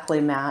exactly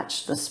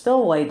match the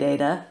spillway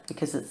data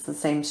because it's the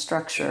same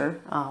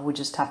structure. We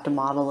just have to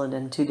model it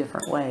in two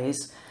different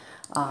ways.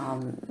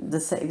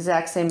 The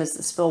exact same as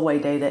the spillway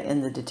data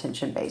in the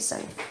detention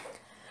basin.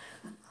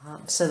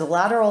 So the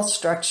lateral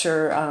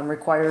structure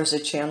requires a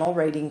channel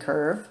rating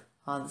curve.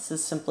 This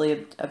is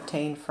simply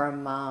obtained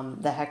from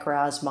the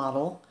HEC-RAS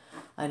model.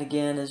 And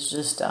again, is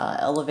just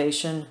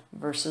elevation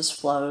versus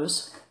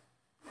flows.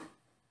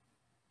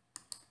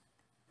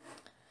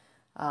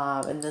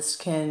 And this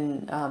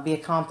can be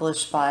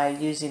accomplished by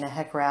using a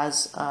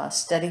HEC-RAS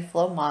steady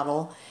flow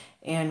model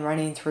and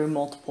running through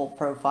multiple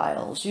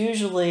profiles.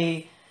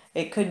 Usually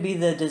it could be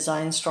the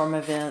design storm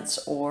events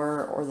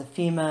or the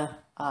FEMA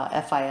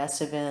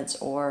FIS events,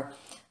 or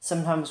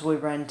sometimes we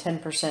run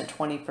 10%,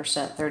 20%,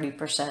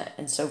 30%,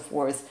 and so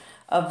forth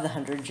of the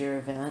 100-year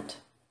event.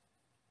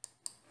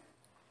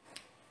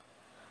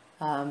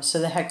 So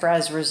the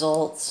HEC-RAS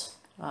results,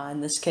 in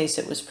this case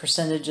it was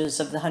percentages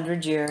of the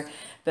 100-year,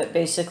 but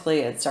basically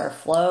it's our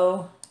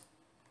flow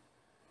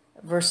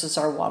versus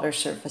our water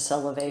surface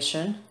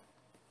elevation.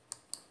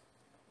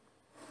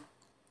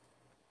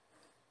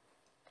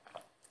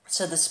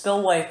 So the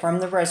spillway from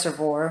the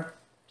reservoir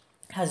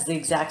has the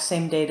exact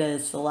same data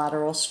as the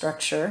lateral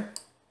structure.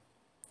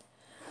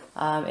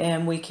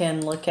 And we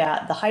can look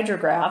at the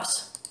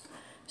hydrographs.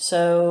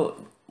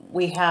 So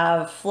we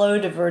have flow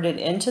diverted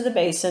into the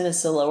basin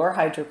is the lower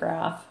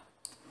hydrograph.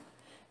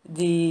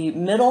 The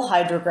middle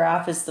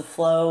hydrograph is the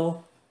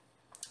flow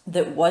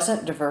that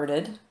wasn't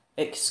diverted.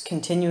 It's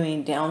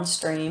continuing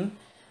downstream.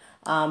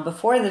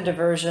 Before the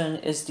diversion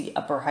is the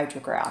upper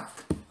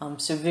hydrograph.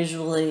 So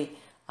visually,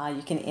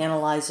 you can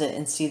analyze it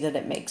and see that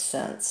it makes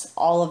sense.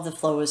 All of the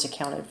flow is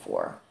accounted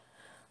for.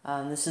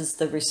 This is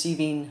the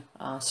receiving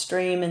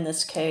stream in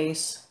this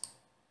case.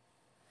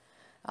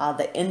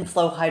 The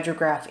inflow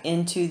hydrograph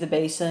into the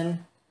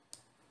basin.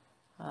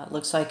 It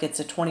looks like it's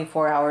a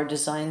 24-hour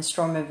design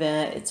storm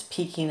event. It's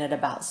peaking at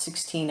about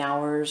 16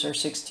 hours or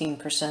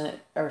 16%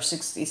 or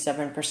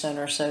 67%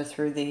 or so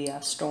through the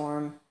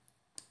storm.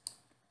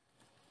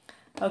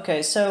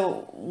 Okay,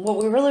 so what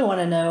we really want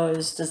to know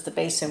is, does the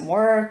basin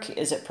work?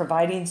 Is it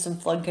providing some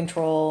flood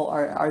control?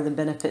 Are the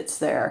benefits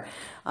there?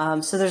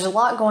 So there's a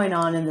lot going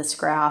on in this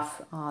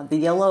graph. The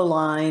yellow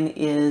line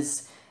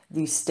is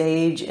the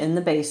stage in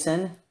the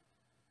basin.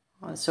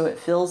 So it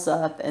fills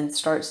up and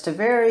starts to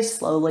very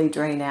slowly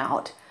drain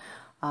out.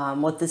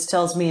 What this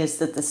tells me is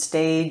that the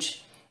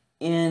stage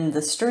in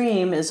the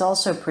stream is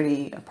also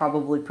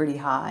probably pretty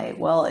high.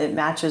 Well, it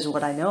matches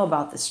what I know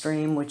about the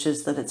stream, which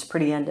is that it's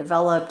pretty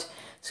undeveloped.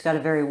 It's got a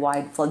very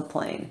wide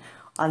floodplain.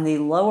 On the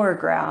lower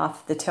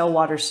graph, the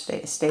tailwater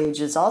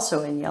stage is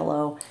also in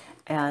yellow,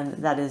 and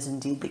that is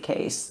indeed the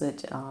case,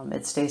 that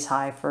it stays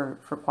high for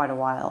quite a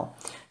while.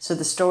 So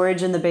the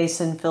storage in the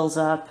basin fills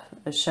up,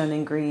 as shown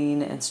in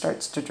green, and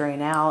starts to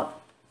drain out.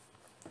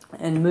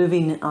 And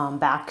moving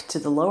back to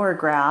the lower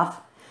graph,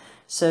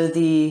 so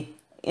the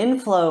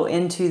inflow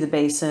into the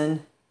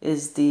basin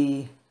is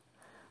the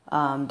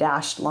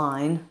dashed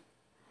line,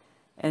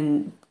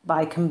 and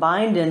by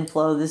combined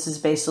inflow, this is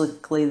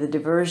basically the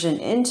diversion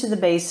into the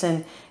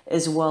basin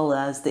as well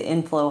as the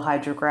inflow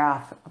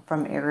hydrograph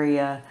from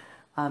area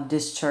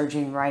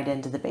discharging right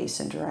into the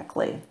basin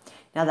directly.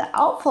 Now the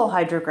outflow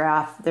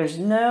hydrograph, there's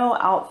no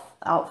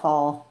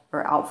outfall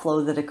or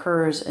outflow that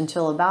occurs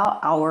until about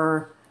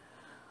hour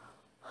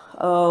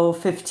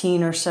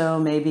 15 or so,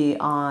 maybe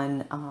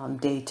on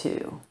day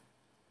 2.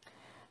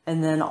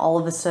 And then all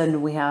of a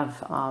sudden we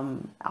have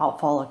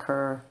outfall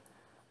occur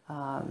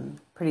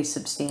pretty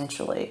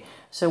substantially.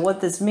 So what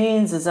this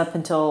means is up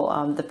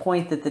until the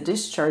point that the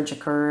discharge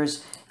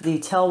occurs, the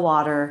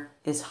tailwater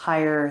is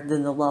higher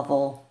than the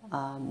level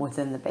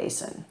within the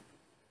basin.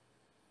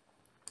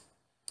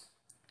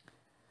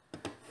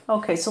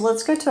 Okay, so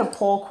let's go to a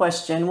poll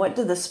question. What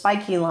do the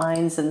spiky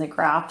lines in the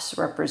graphs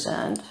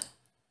represent?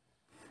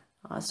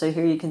 So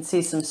here you can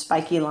see some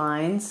spiky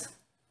lines.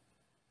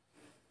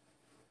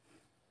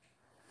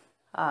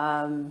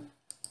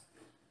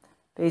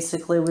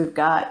 Basically, we've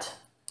got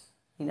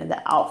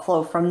the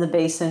outflow from the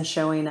basin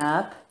showing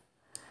up.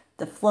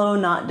 The flow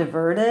not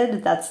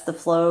diverted, that's the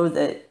flow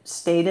that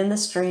stayed in the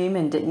stream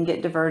and didn't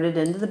get diverted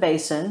into the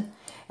basin.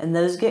 And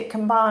those get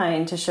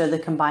combined to show the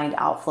combined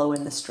outflow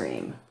in the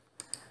stream.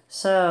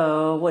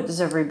 So what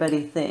does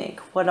everybody think?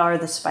 What are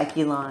the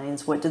spiky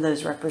lines? What do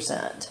those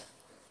represent?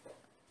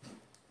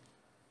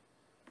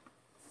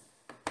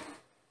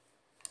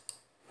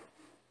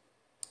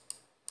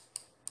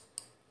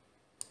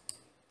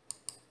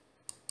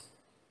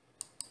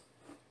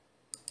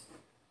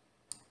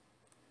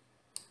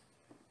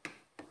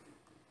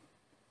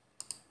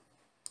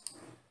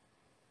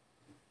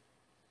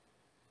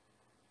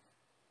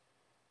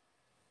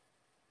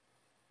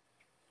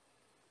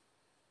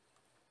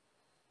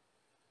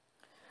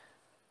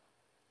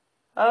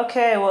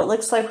 Okay, well, it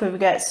looks like we've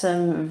got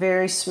some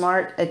very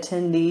smart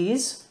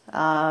attendees.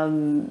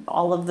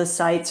 All of the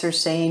sites are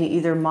saying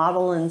either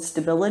model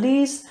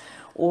instabilities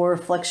or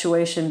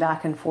fluctuation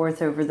back and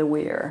forth over the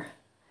weir.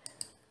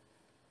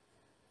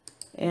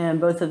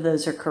 And both of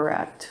those are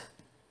correct.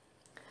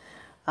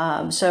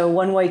 So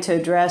one way to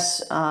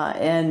address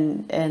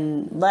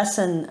and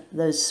lessen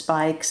those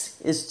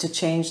spikes is to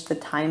change the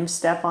time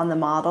step on the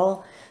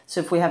model. So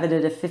if we have it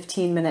at a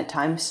 15-minute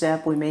time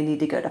step, we may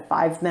need to go to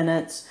 5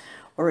 minutes,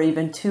 or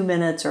even 2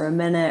 minutes or a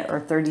minute or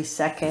 30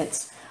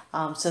 seconds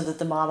so that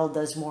the model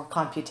does more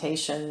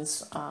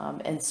computations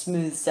and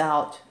smooths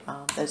out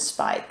those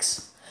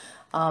spikes.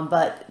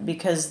 But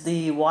because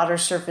the water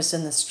surface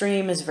in the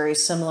stream is very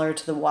similar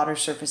to the water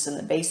surface in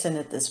the basin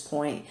at this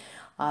point,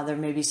 there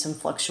may be some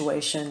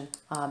fluctuation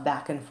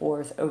back and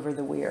forth over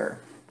the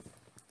weir.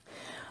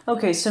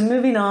 Okay, so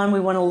moving on, we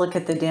want to look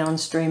at the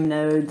downstream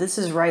node. This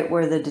is right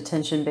where the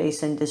detention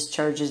basin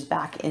discharges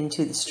back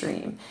into the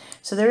stream.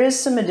 So there is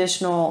some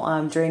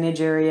additional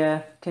drainage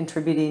area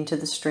contributing to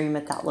the stream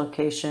at that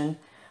location,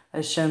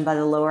 as shown by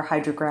the lower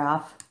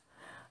hydrograph.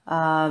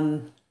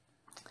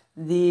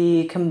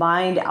 The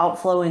combined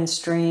outflow in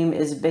stream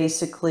is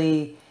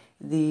basically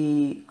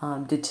the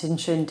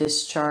detention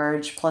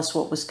discharge plus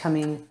what was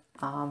coming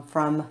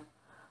from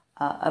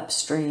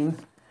upstream.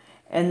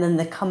 And then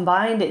the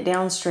combined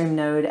downstream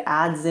node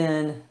adds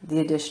in the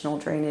additional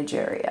drainage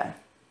area.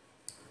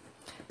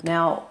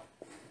 Now,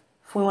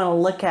 if we want to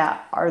look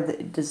at,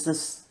 does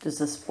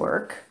this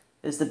work?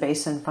 Is the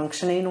basin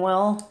functioning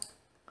well?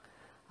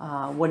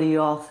 What do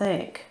you all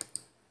think?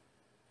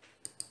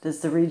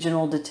 does the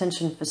regional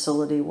detention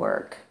facility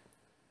work?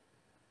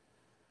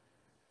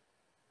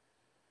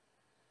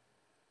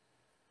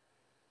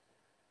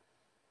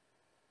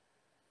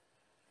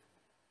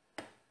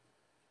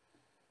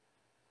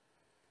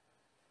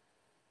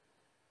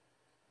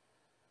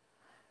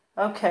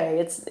 Okay,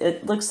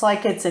 it looks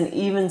like it's an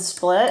even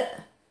split.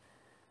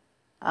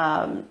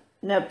 Nope,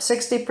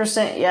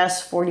 60%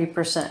 yes,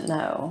 40%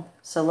 no.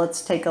 So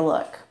let's take a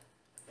look.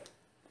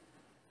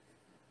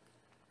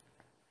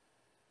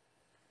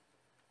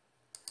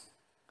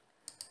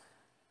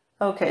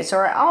 Okay, so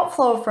our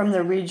outflow from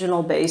the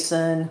regional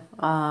basin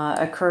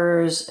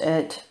occurs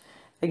at,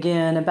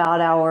 again,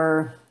 about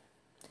hour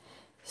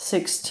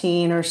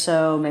 16 or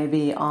so,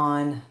 maybe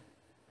on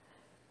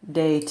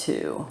day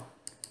 2.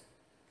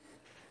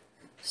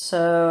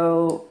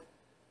 So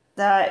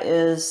that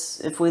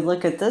is, if we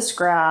look at this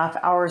graph,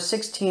 hour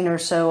 16 or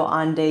so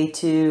on day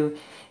 2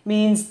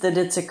 means that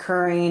it's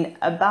occurring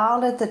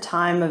about at the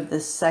time of the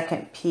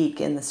second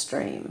peak in the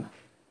stream.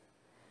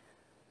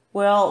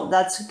 Well,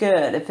 that's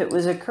good. If it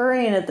was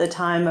occurring at the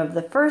time of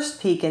the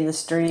first peak in the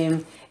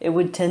stream, it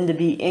would tend to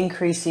be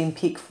increasing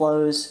peak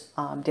flows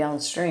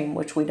downstream,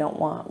 which we don't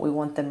want. We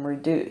want them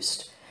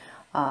reduced.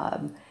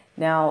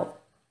 Now,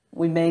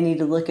 we may need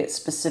to look at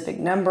specific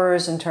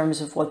numbers in terms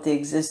of what the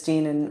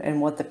existing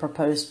and what the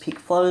proposed peak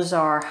flows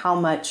are. How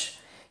much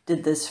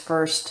did this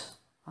first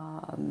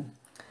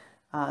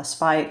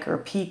spike or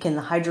peak in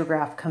the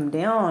hydrograph come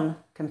down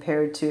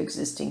compared to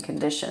existing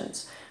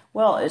conditions?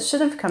 Well, it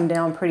should have come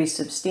down pretty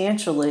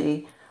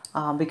substantially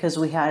because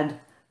we had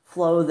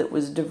flow that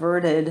was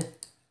diverted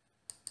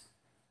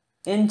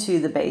into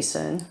the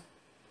basin.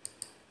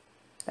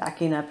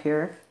 Backing up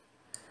here,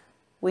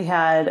 we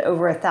had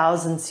over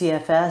 1,000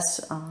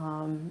 CFS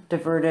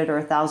diverted, or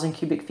 1,000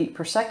 cubic feet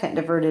per second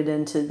diverted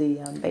into the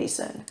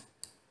basin.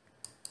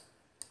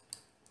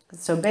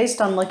 So based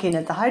on looking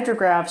at the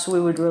hydrographs, we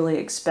would really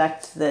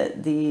expect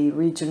that the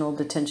regional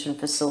detention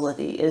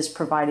facility is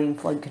providing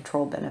flood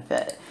control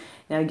benefit.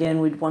 Now again,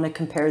 we'd want to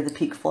compare the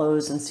peak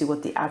flows and see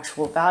what the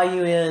actual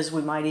value is.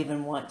 We might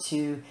even want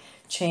to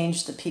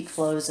change the peak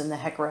flows in the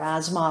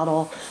HEC-RAS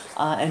model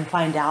and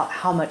find out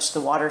how much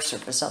the water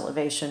surface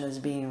elevation is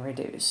being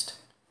reduced.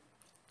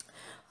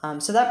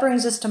 So that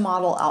brings us to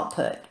model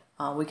output.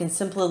 We can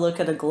simply look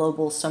at a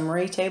global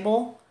summary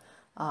table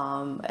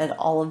at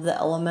all of the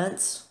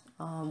elements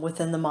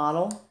within the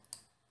model.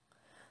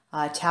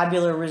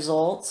 Tabular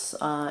results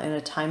in a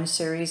time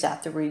series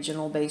at the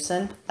regional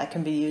basin. That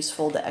can be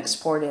useful to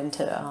export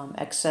into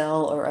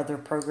Excel or other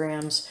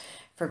programs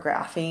for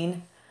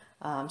graphing.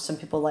 Some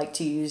people like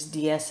to use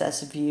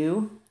DSS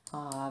view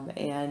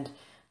and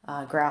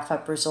graph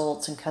up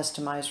results and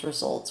customize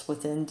results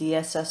within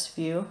DSS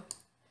view.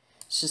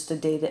 It's just a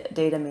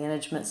data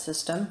management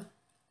system.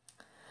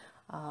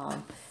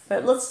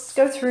 But let's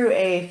go through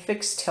a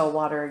fixed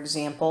tailwater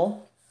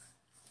example.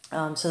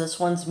 So this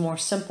one's more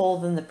simple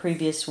than the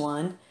previous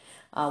one.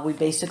 We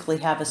basically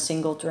have a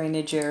single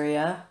drainage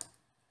area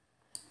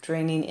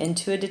draining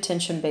into a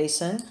detention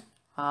basin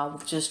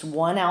with just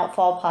one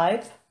outfall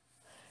pipe,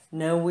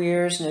 no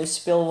weirs, no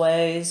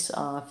spillways,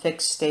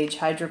 fixed stage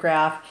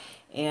hydrograph,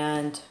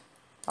 and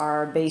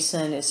our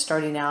basin is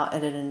starting out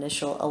at an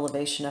initial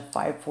elevation of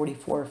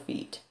 544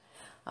 feet.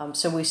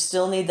 So we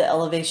still need the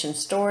elevation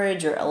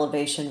storage or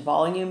elevation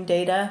volume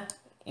data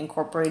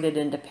incorporated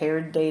into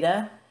paired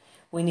data.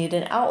 We need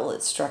an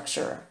outlet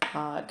structure.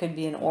 It could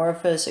be an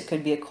orifice, it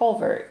could be a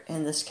culvert.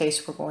 In this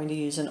case, we're going to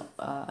use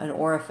an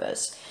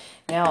orifice.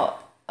 Now,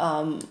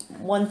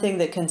 one thing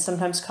that can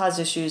sometimes cause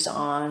issues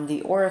on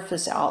the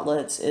orifice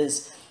outlets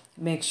is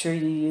make sure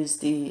you use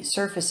the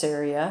surface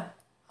area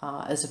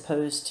as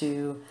opposed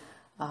to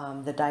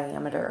the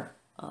diameter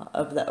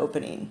of the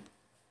opening.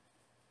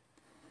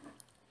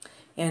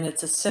 And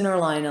it's a center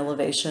line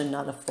elevation,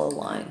 not a flow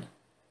line.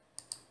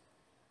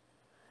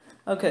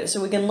 Okay,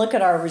 so we can look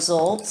at our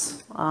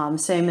results,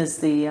 same as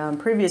the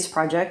previous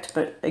project,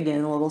 but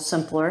again, a little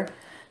simpler.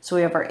 So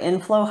we have our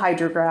inflow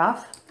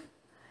hydrograph,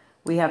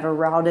 we have a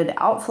routed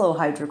outflow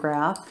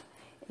hydrograph,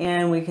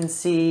 and we can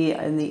see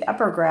in the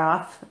upper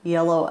graph,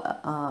 yellow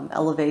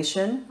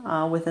elevation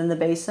within the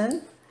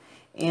basin,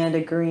 and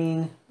a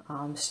green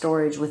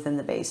storage within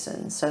the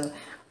basin. So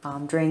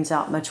drains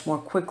out much more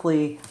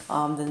quickly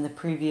than the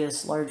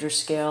previous larger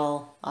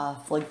scale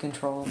flood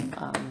control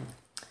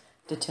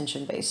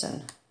detention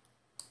basin.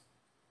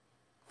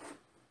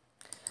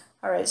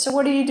 All right, so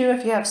what do you do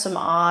if you have some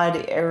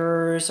odd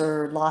errors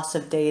or loss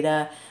of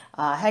data?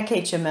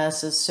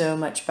 HEC-HMS is so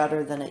much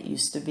better than it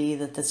used to be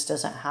that this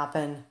doesn't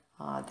happen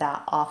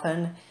that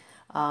often.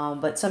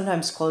 But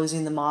sometimes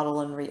closing the model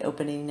and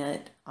reopening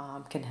it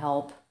can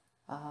help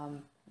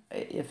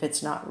if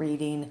it's not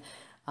reading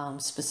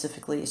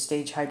specifically a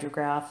stage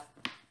hydrograph.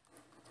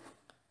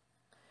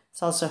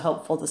 It's also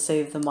helpful to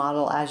save the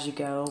model as you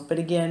go. But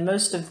again,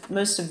 most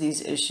of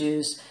these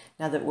issues,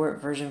 now that we're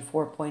at version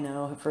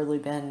 4.0, have really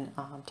been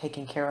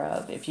taken care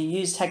of. If you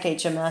used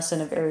HEC-HMS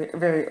in a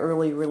very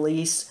early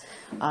release,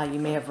 you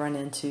may have run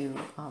into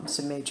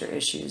some major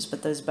issues,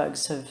 but those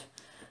bugs have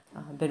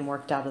been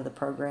worked out of the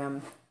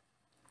program.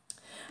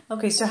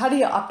 Okay, so how do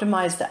you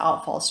optimize the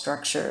outfall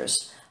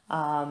structures?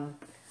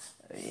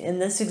 In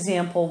this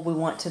example, we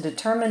want to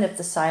determine if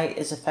the site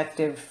is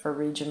effective for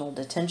regional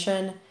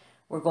detention.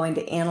 We're going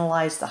to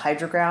analyze the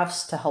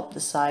hydrographs to help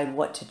decide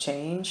what to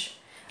change.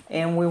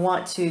 And we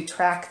want to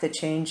track the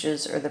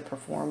changes or the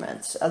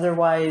performance.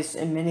 Otherwise,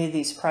 in many of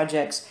these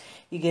projects,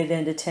 you get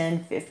into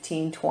 10,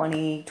 15,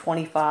 20,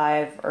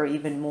 25, or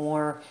even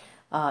more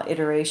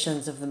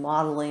iterations of the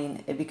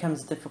modeling. It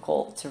becomes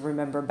difficult to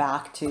remember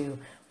back to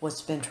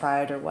what's been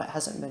tried or what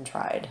hasn't been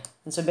tried.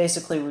 And so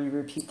basically we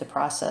repeat the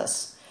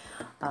process.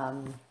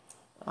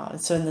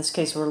 So in this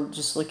case, we're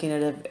just looking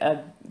at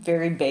a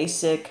very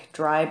basic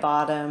dry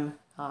bottom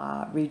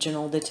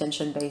regional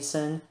detention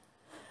basin.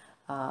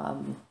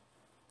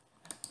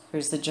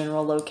 Here's the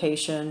general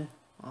location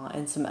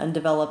and some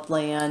undeveloped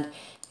land.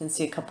 You can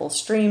see a couple of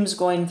streams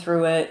going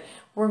through it.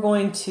 We're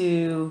going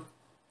to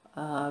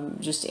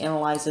just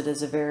analyze it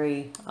as a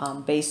very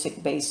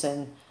basic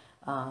basin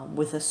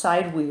with a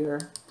side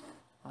weir.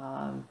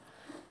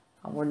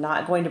 We're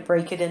not going to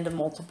break it into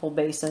multiple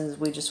basins.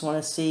 We just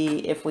want to see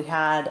if we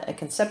had a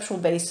conceptual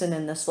basin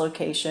in this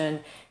location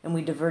and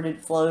we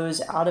diverted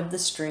flows out of the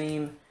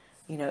stream,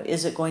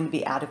 is it going to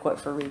be adequate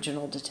for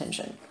regional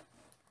detention?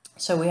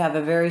 So we have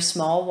a very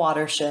small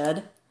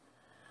watershed.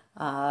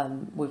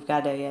 We've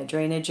got a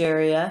drainage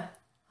area.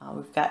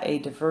 We've got a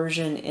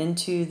diversion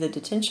into the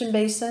detention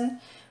basin,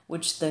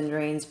 which then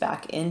drains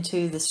back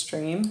into the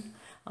stream.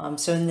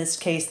 So in this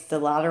case, the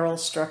lateral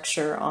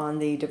structure on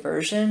the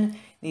diversion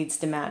needs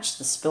to match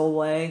the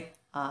spillway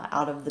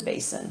out of the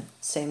basin,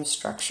 same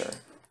structure.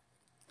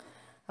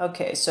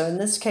 Okay, so in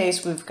this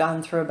case, we've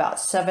gone through about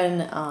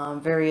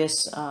 7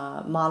 various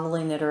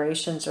modeling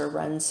iterations or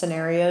run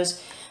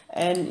scenarios.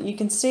 And you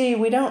can see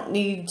we don't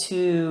need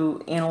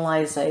to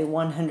analyze a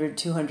 100,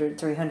 200,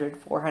 300,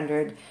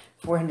 400,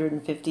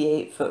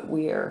 458 foot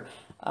weir.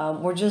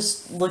 We're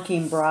just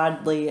looking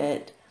broadly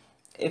at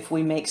if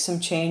we make some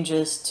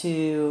changes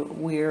to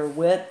weir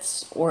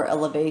widths or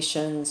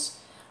elevations,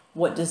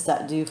 what does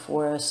that do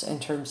for us in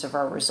terms of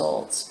our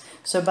results?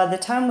 So by the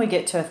time we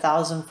get to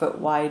 1,000 foot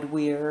wide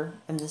weir,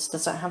 and this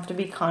doesn't have to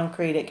be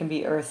concrete, it can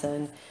be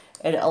earthen,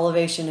 at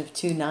elevation of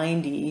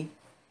 290,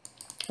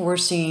 we're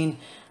seeing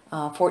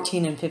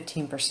 14 and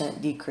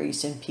 15%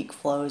 decrease in peak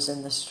flows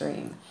in the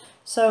stream.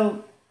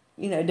 So,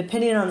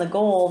 depending on the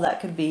goal,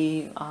 that could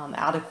be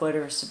adequate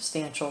or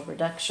substantial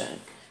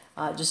reduction.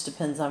 It just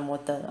depends on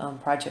what the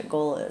project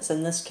goal is.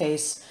 In this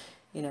case,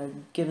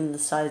 given the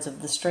size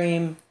of the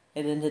stream,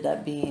 it ended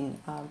up being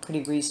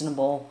pretty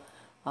reasonable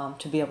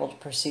to be able to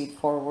proceed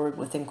forward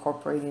with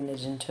incorporating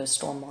it into a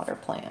stormwater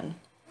plan.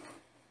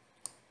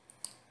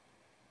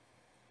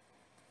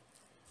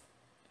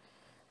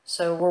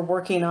 So we're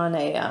working on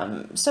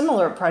a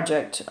similar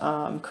project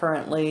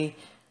currently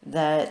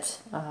that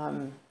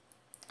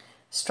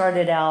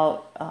started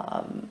out,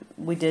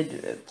 we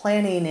did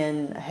planning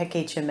in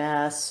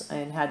HEC-HMS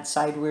and had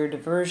side weir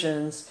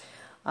diversions,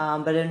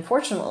 but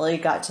unfortunately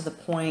got to the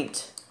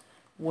point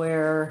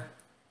where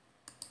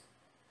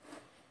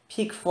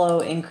peak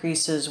flow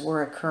increases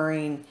were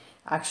occurring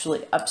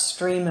actually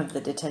upstream of the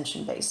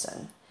detention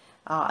basin.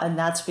 And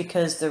that's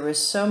because there was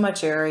so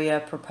much area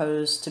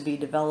proposed to be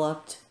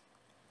developed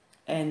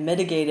and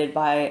mitigated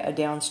by a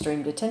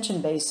downstream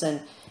detention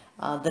basin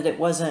that it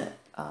wasn't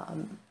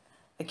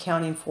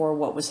accounting for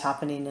what was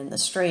happening in the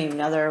stream.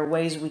 Now there are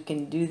ways we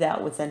can do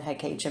that within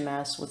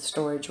HEC-HMS with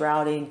storage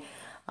routing,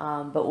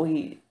 but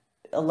we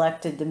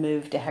elected to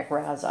move to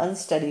HEC-RAS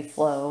unsteady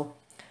flow,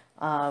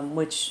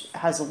 which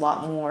has a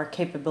lot more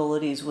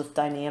capabilities with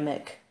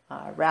dynamic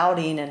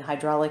routing and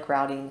hydraulic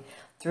routing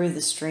through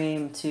the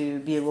stream to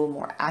be a little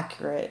more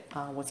accurate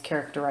with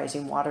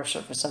characterizing water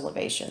surface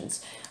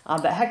elevations.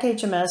 But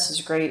HEC-HMS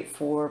is great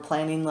for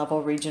planning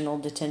level regional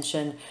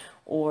detention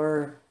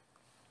or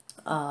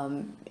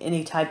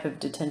any type of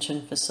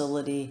detention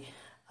facility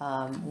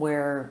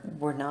where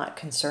we're not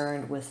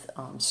concerned with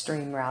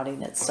stream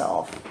routing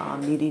itself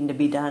needing to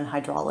be done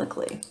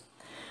hydraulically.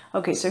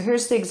 Okay, so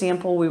here's the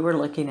example we were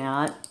looking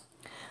at.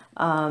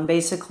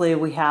 Basically,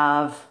 we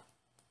have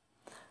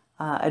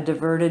a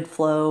diverted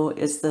flow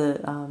is the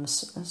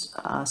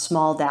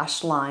small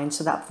dashed line,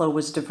 so that flow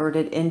was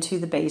diverted into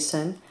the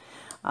basin.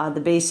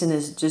 The basin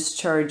is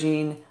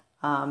discharging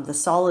the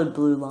solid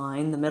blue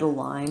line, the middle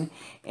line,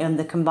 and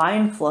the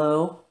combined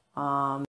flow